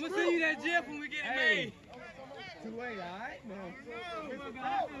 I'm gonna send you that GIF when we get it made. 2-8, all right, man.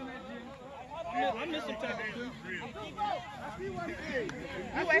 I miss some tackles too. You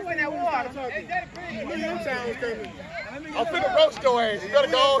wasting that water. I'm finna roast your ass. You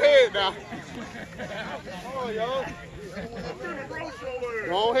better go ahead now.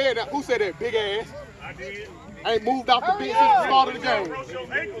 Go ahead now. Who said that? Big ass. I did. I ain't moved out the bitch since the start of the game. Roast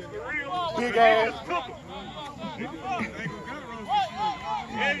your ankles for real. Big ass.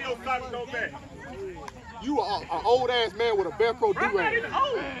 And your socks go back. You are an old ass man with a Velcro I'm not do-rag. even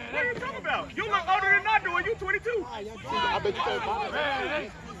old. What are you talking about? You look older than I do, and you 22. I bet you can't find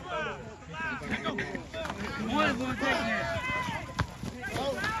it. One going to take that.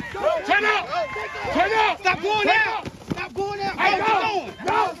 Turn up! Turn up! Stop going out. Stop going out. Hey,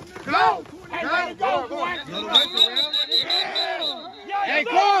 go! Go! Hey, let it go, boy! Hey,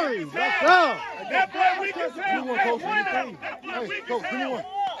 Corey, what's up? That boy weak as hell. That boy weak as hell.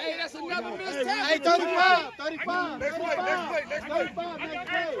 Hey, that's another missed tackle. Hey, 35, 35. Next play, next play, next play. 35, next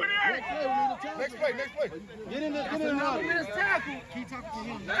play. Next play, next play. Get in there, get in Another there. missed tackle. Keep talking to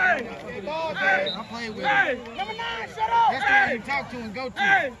him. Hey! Ball, Hey! I play with Hey! him. Number 9, shut up! That's the one you talk to and go to.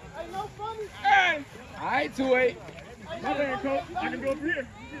 Hey! Hey! All right, 2-8. My bad, coach. I can go up here.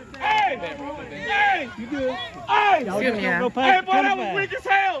 Hey! Hey! You good? Hey! Excuse me, Go yeah. past Hey, boy, that was weak as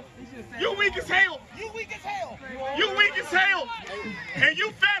hell. You weak as hell. You weak as hell. You weak as hell. And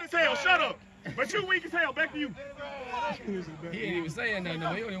you fat as hell. Shut up. But you weak as hell. Back to you. He ain't even saying nothing no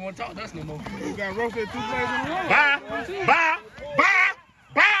more. He don't even want to talk to us no more. You got roasted 2 plays in a row. Bye. Bye. Bye. Bye.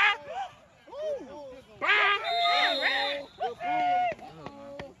 Bye.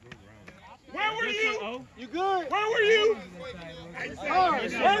 Where were you? You good? Where were you?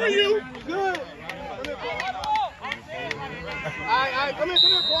 Where were you? Good. All right, come here,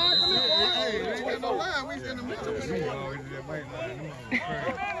 Quan. Come here, Quan. Hey, we ain't got no line. We ain't in the middle.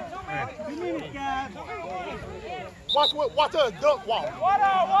 Watch us dunk walk.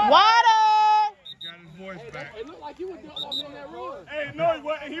 Water! It looked like you were dunk walking on that run. Hey, no, he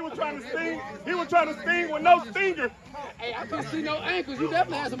wasn't. He was trying to sting. He was trying to sting with no stinger. Hey, I couldn't see no ankles. You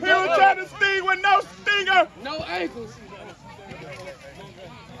definitely had some He was trying to sting with no stinger. no ankles.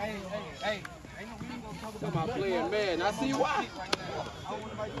 Hey. Talking about playing mad. I see why.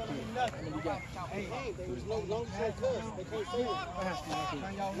 Hey, there was no long short cuss. They can't say it.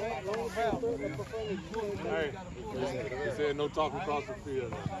 Hey, he said no talking across the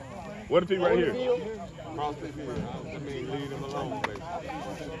field. What the people right here? Across the field. I mean, leave them alone, baby.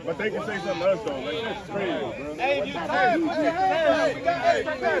 But they can say something to us though. Like that's crazy, bro. Hey, you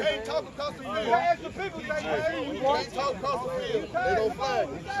ain't talking across the field. Ask the people, say, hey, you ain't talking across the field. They don't flag.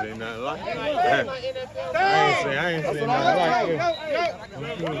 Ain't nothing like it. I ain't seen nothing like it.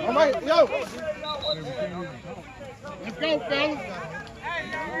 All right, yo. Let's go, fellas.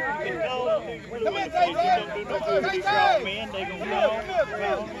 Come here, take that. Take that. Man, they gonna go.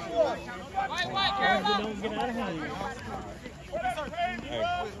 Don't get out of hand.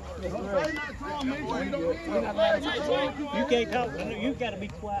 You can't talk. You gotta be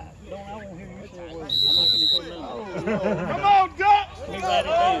quiet. I won't hear you say a word. I'm not gonna go now. Come on, Duck. We got it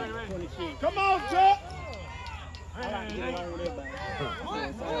down. 26. Come on, Duck. I like to get along with everybody.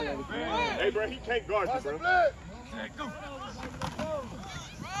 Hey, bro, he can't guard you, bro.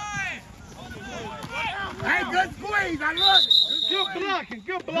 Hey, good squeeze. I love it. Good blocking.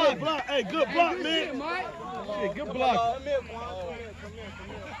 Good block. Hey, good block, man. Hey, good block.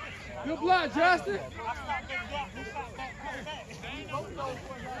 Good block, Justin.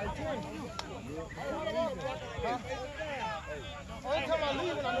 Only time I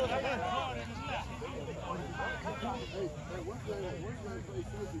leave when I know that.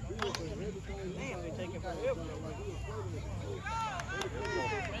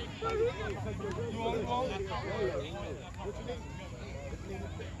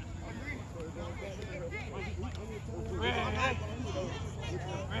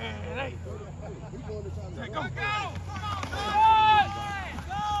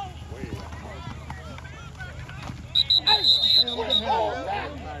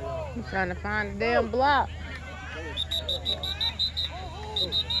 I'm trying to find the damn block.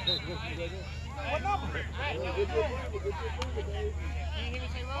 What number? Hey.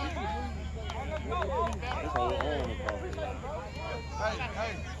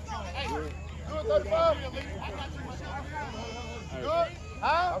 Good, 35. Good.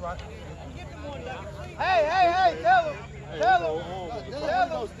 Huh? All right. Hey, tell him. Tell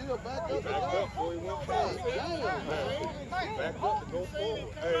him. Still back up. Back up before he went forward. Back up to go forward.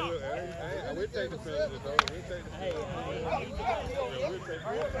 Hey, look, we'll take the penalty, though. We'll take the penalty. We'll take the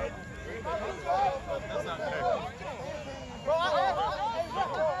penalty. That's not fair. Bro,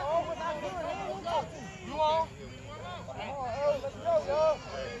 you on? Let's go, y'all.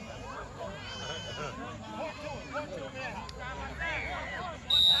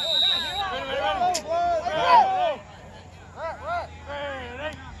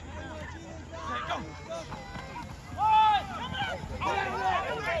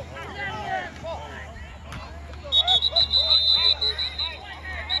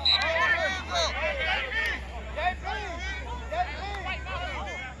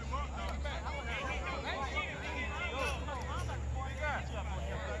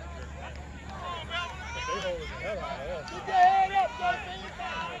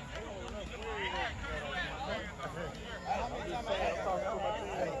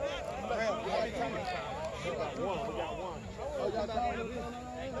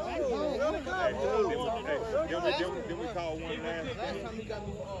 Did we call one last time? He got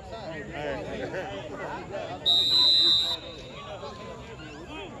me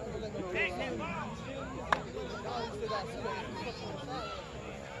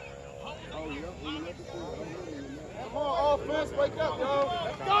Come on, offense, wake up, yo.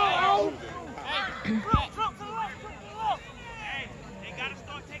 Let's go! Hey, Trump to the left, Hey, they gotta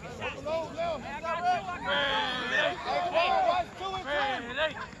start taking shots. Hey, watch 2 and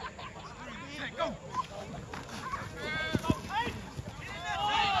 3. Go.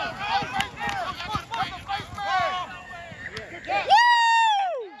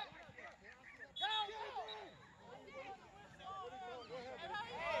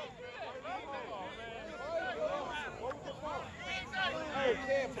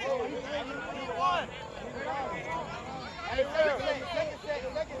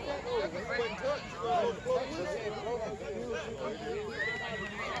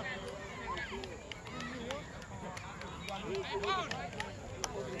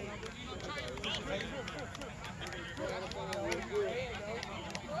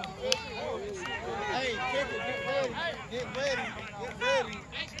 Hey, Kicker, get ready. Get ready. Get ready.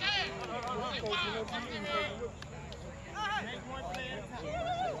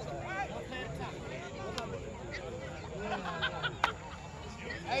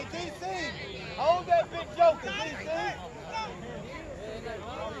 Hey, DC, hold that big joker, DC.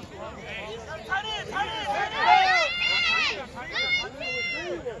 Turn in.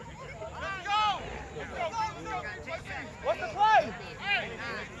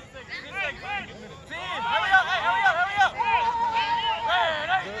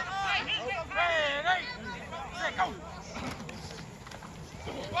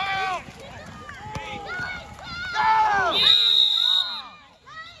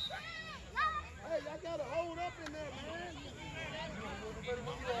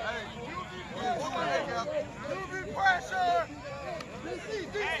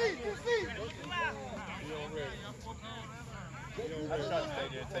 I try to stay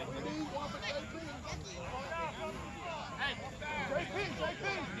there and take it.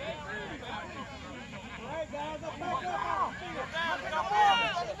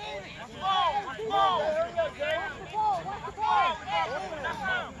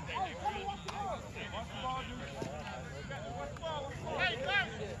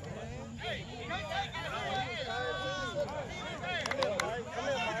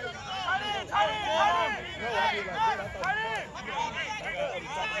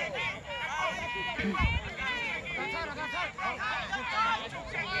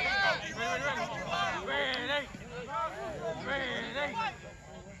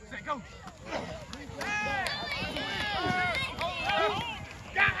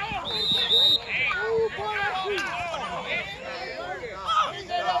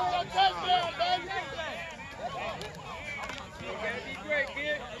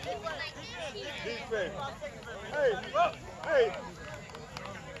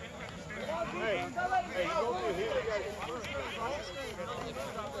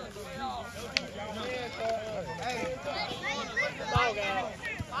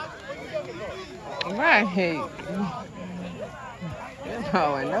 Right.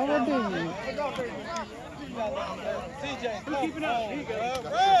 Oh, I know what this is. CJ, keep it up.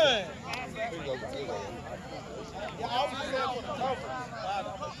 Run!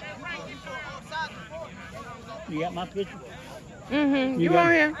 You got my picture? Mm-hmm. You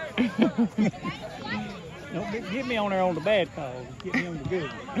on here? Don't get me on there on the bad calls. Get me on the good.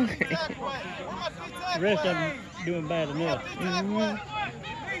 The rest of them doing bad enough. Mm-hmm.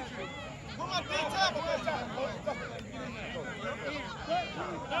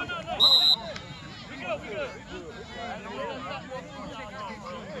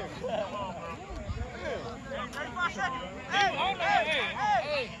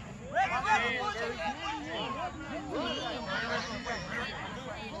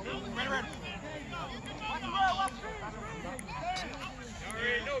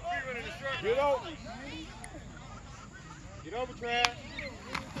 Get over. Get over, Trav.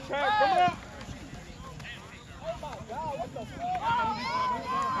 Trav, come up. Oh my God, what the fuck?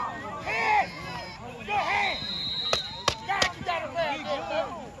 Head! Go ahead! God, you got a man.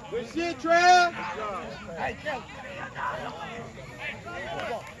 Good shit, Trav. Hey, Kelly.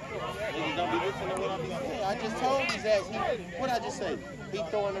 Niggas don't be listening to what I be saying. I just told his ass, what I just say? He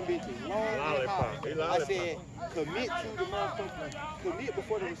throwing them bitches long and hard. I said, commit to the motherfucker. Commit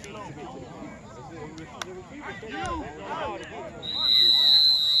before the receiver commit to the motherfucker.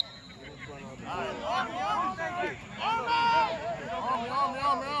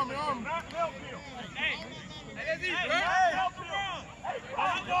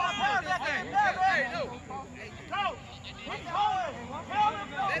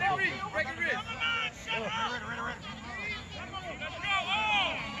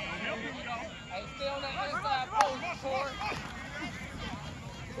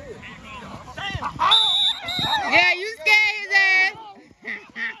 Yeah, you scared his ass.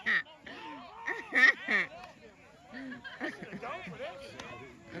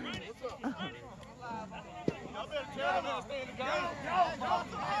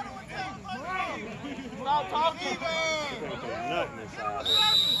 Stop talking. Nothing inside.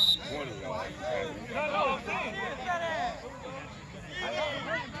 20 yards.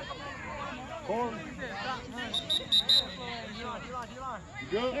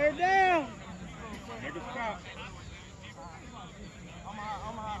 Good. They're down. Make a stop.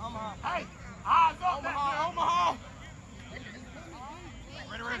 Hey, eyes up, Omaha.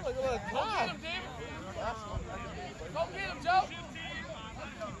 Ready. Go get him, David. Go get him, Joe.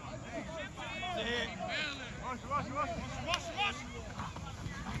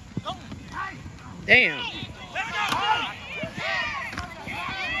 Damn.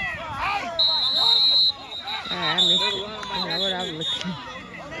 I missed it. I know what I was looking.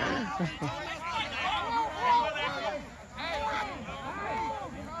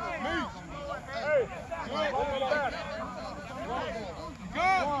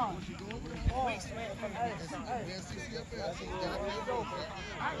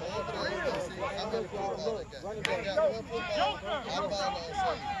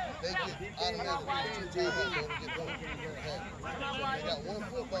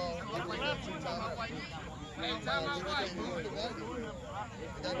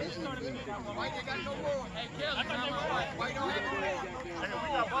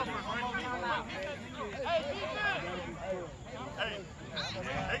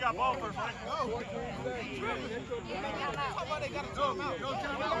 They got ball first, right?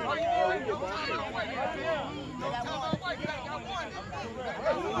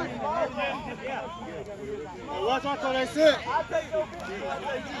 Watch Watch out, they sit. I'll take your bitch.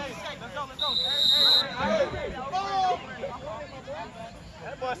 Let's go.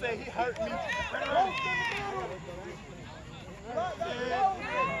 That boy said he hurt me.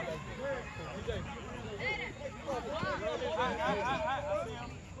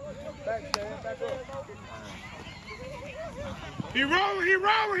 He rolling.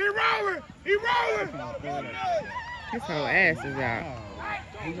 His whole ass is out.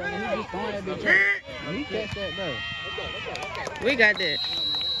 He just throwing that bitch up. He catch that though. We got that.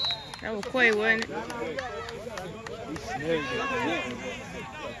 That was Quay, wasn't it?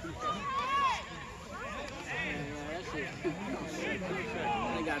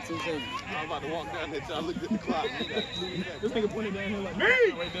 They got 2 seconds. I'm about to walk down there till I look at the clock. This nigga pointed down here like Me!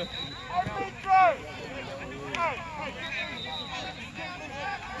 right there.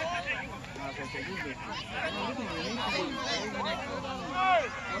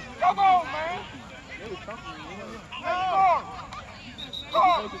 Come on, man.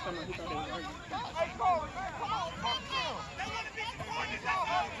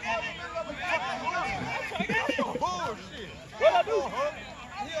 What I do, huh?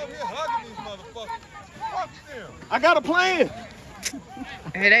 He over here hugging these motherfuckers. Fuck them. I got a plan.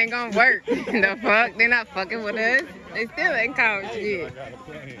 It ain't gonna work. The fuck? They not fucking with us. They still ain't calling shit.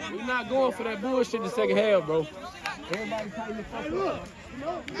 We're not going for that bullshit in the second half, bro. Everybody tighten the fuck up.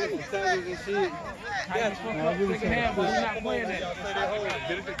 Tackles and shit. Second half, but we're not playing that.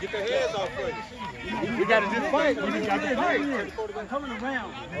 Get their heads off first. We gotta just fight. We just got to fight. I'm coming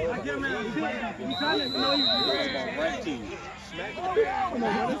around. I get him out of the You trying to know you right to you. Come on,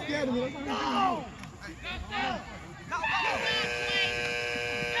 man. Let's get him.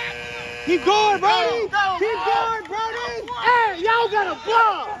 Keep going, Brody. Keep going, Brody. Hey, y'all got a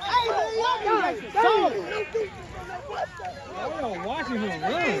block. Hey, man, Y'all watching him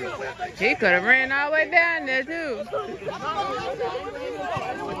run. He could have ran all the way down there too.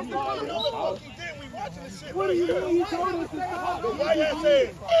 What do you mean? You told us to stop. Why you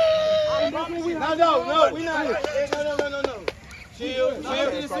say? No, we not. No. Chill.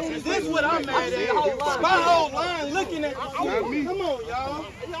 This is what I'm mad at. My whole line looking at you. Come on, y'all.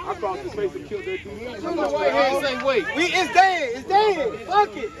 I thought the face would kill that dude. Come on, right here and say, wait. It's dead.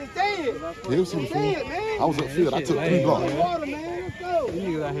 Fuck it. It's dead. Yeah, it was It's dead, man. I was upfield. I took 3 blocks. Water, man. Let's go. These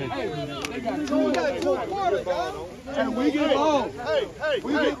niggas out here. We got 2 quarters, y'all. And we get ball.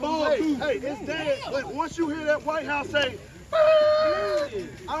 We get ball, too. Hey, it's dead. But once you hear that White House say, I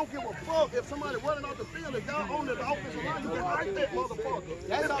don't give a fuck if somebody running off the field. If y'all own the offensive line, you can write that motherfucker.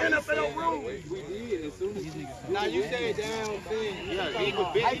 That's NFL rules. We did as soon as you. Now you said downfield. Yeah, he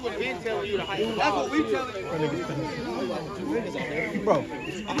was been telling you to hike the That's ball. what we telling you. Bro,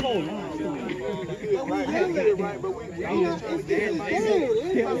 I'm holding on. We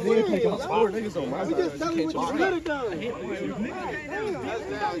just telling you what you could have done.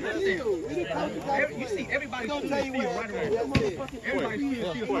 You see, everybody Don't tell you what. everybody.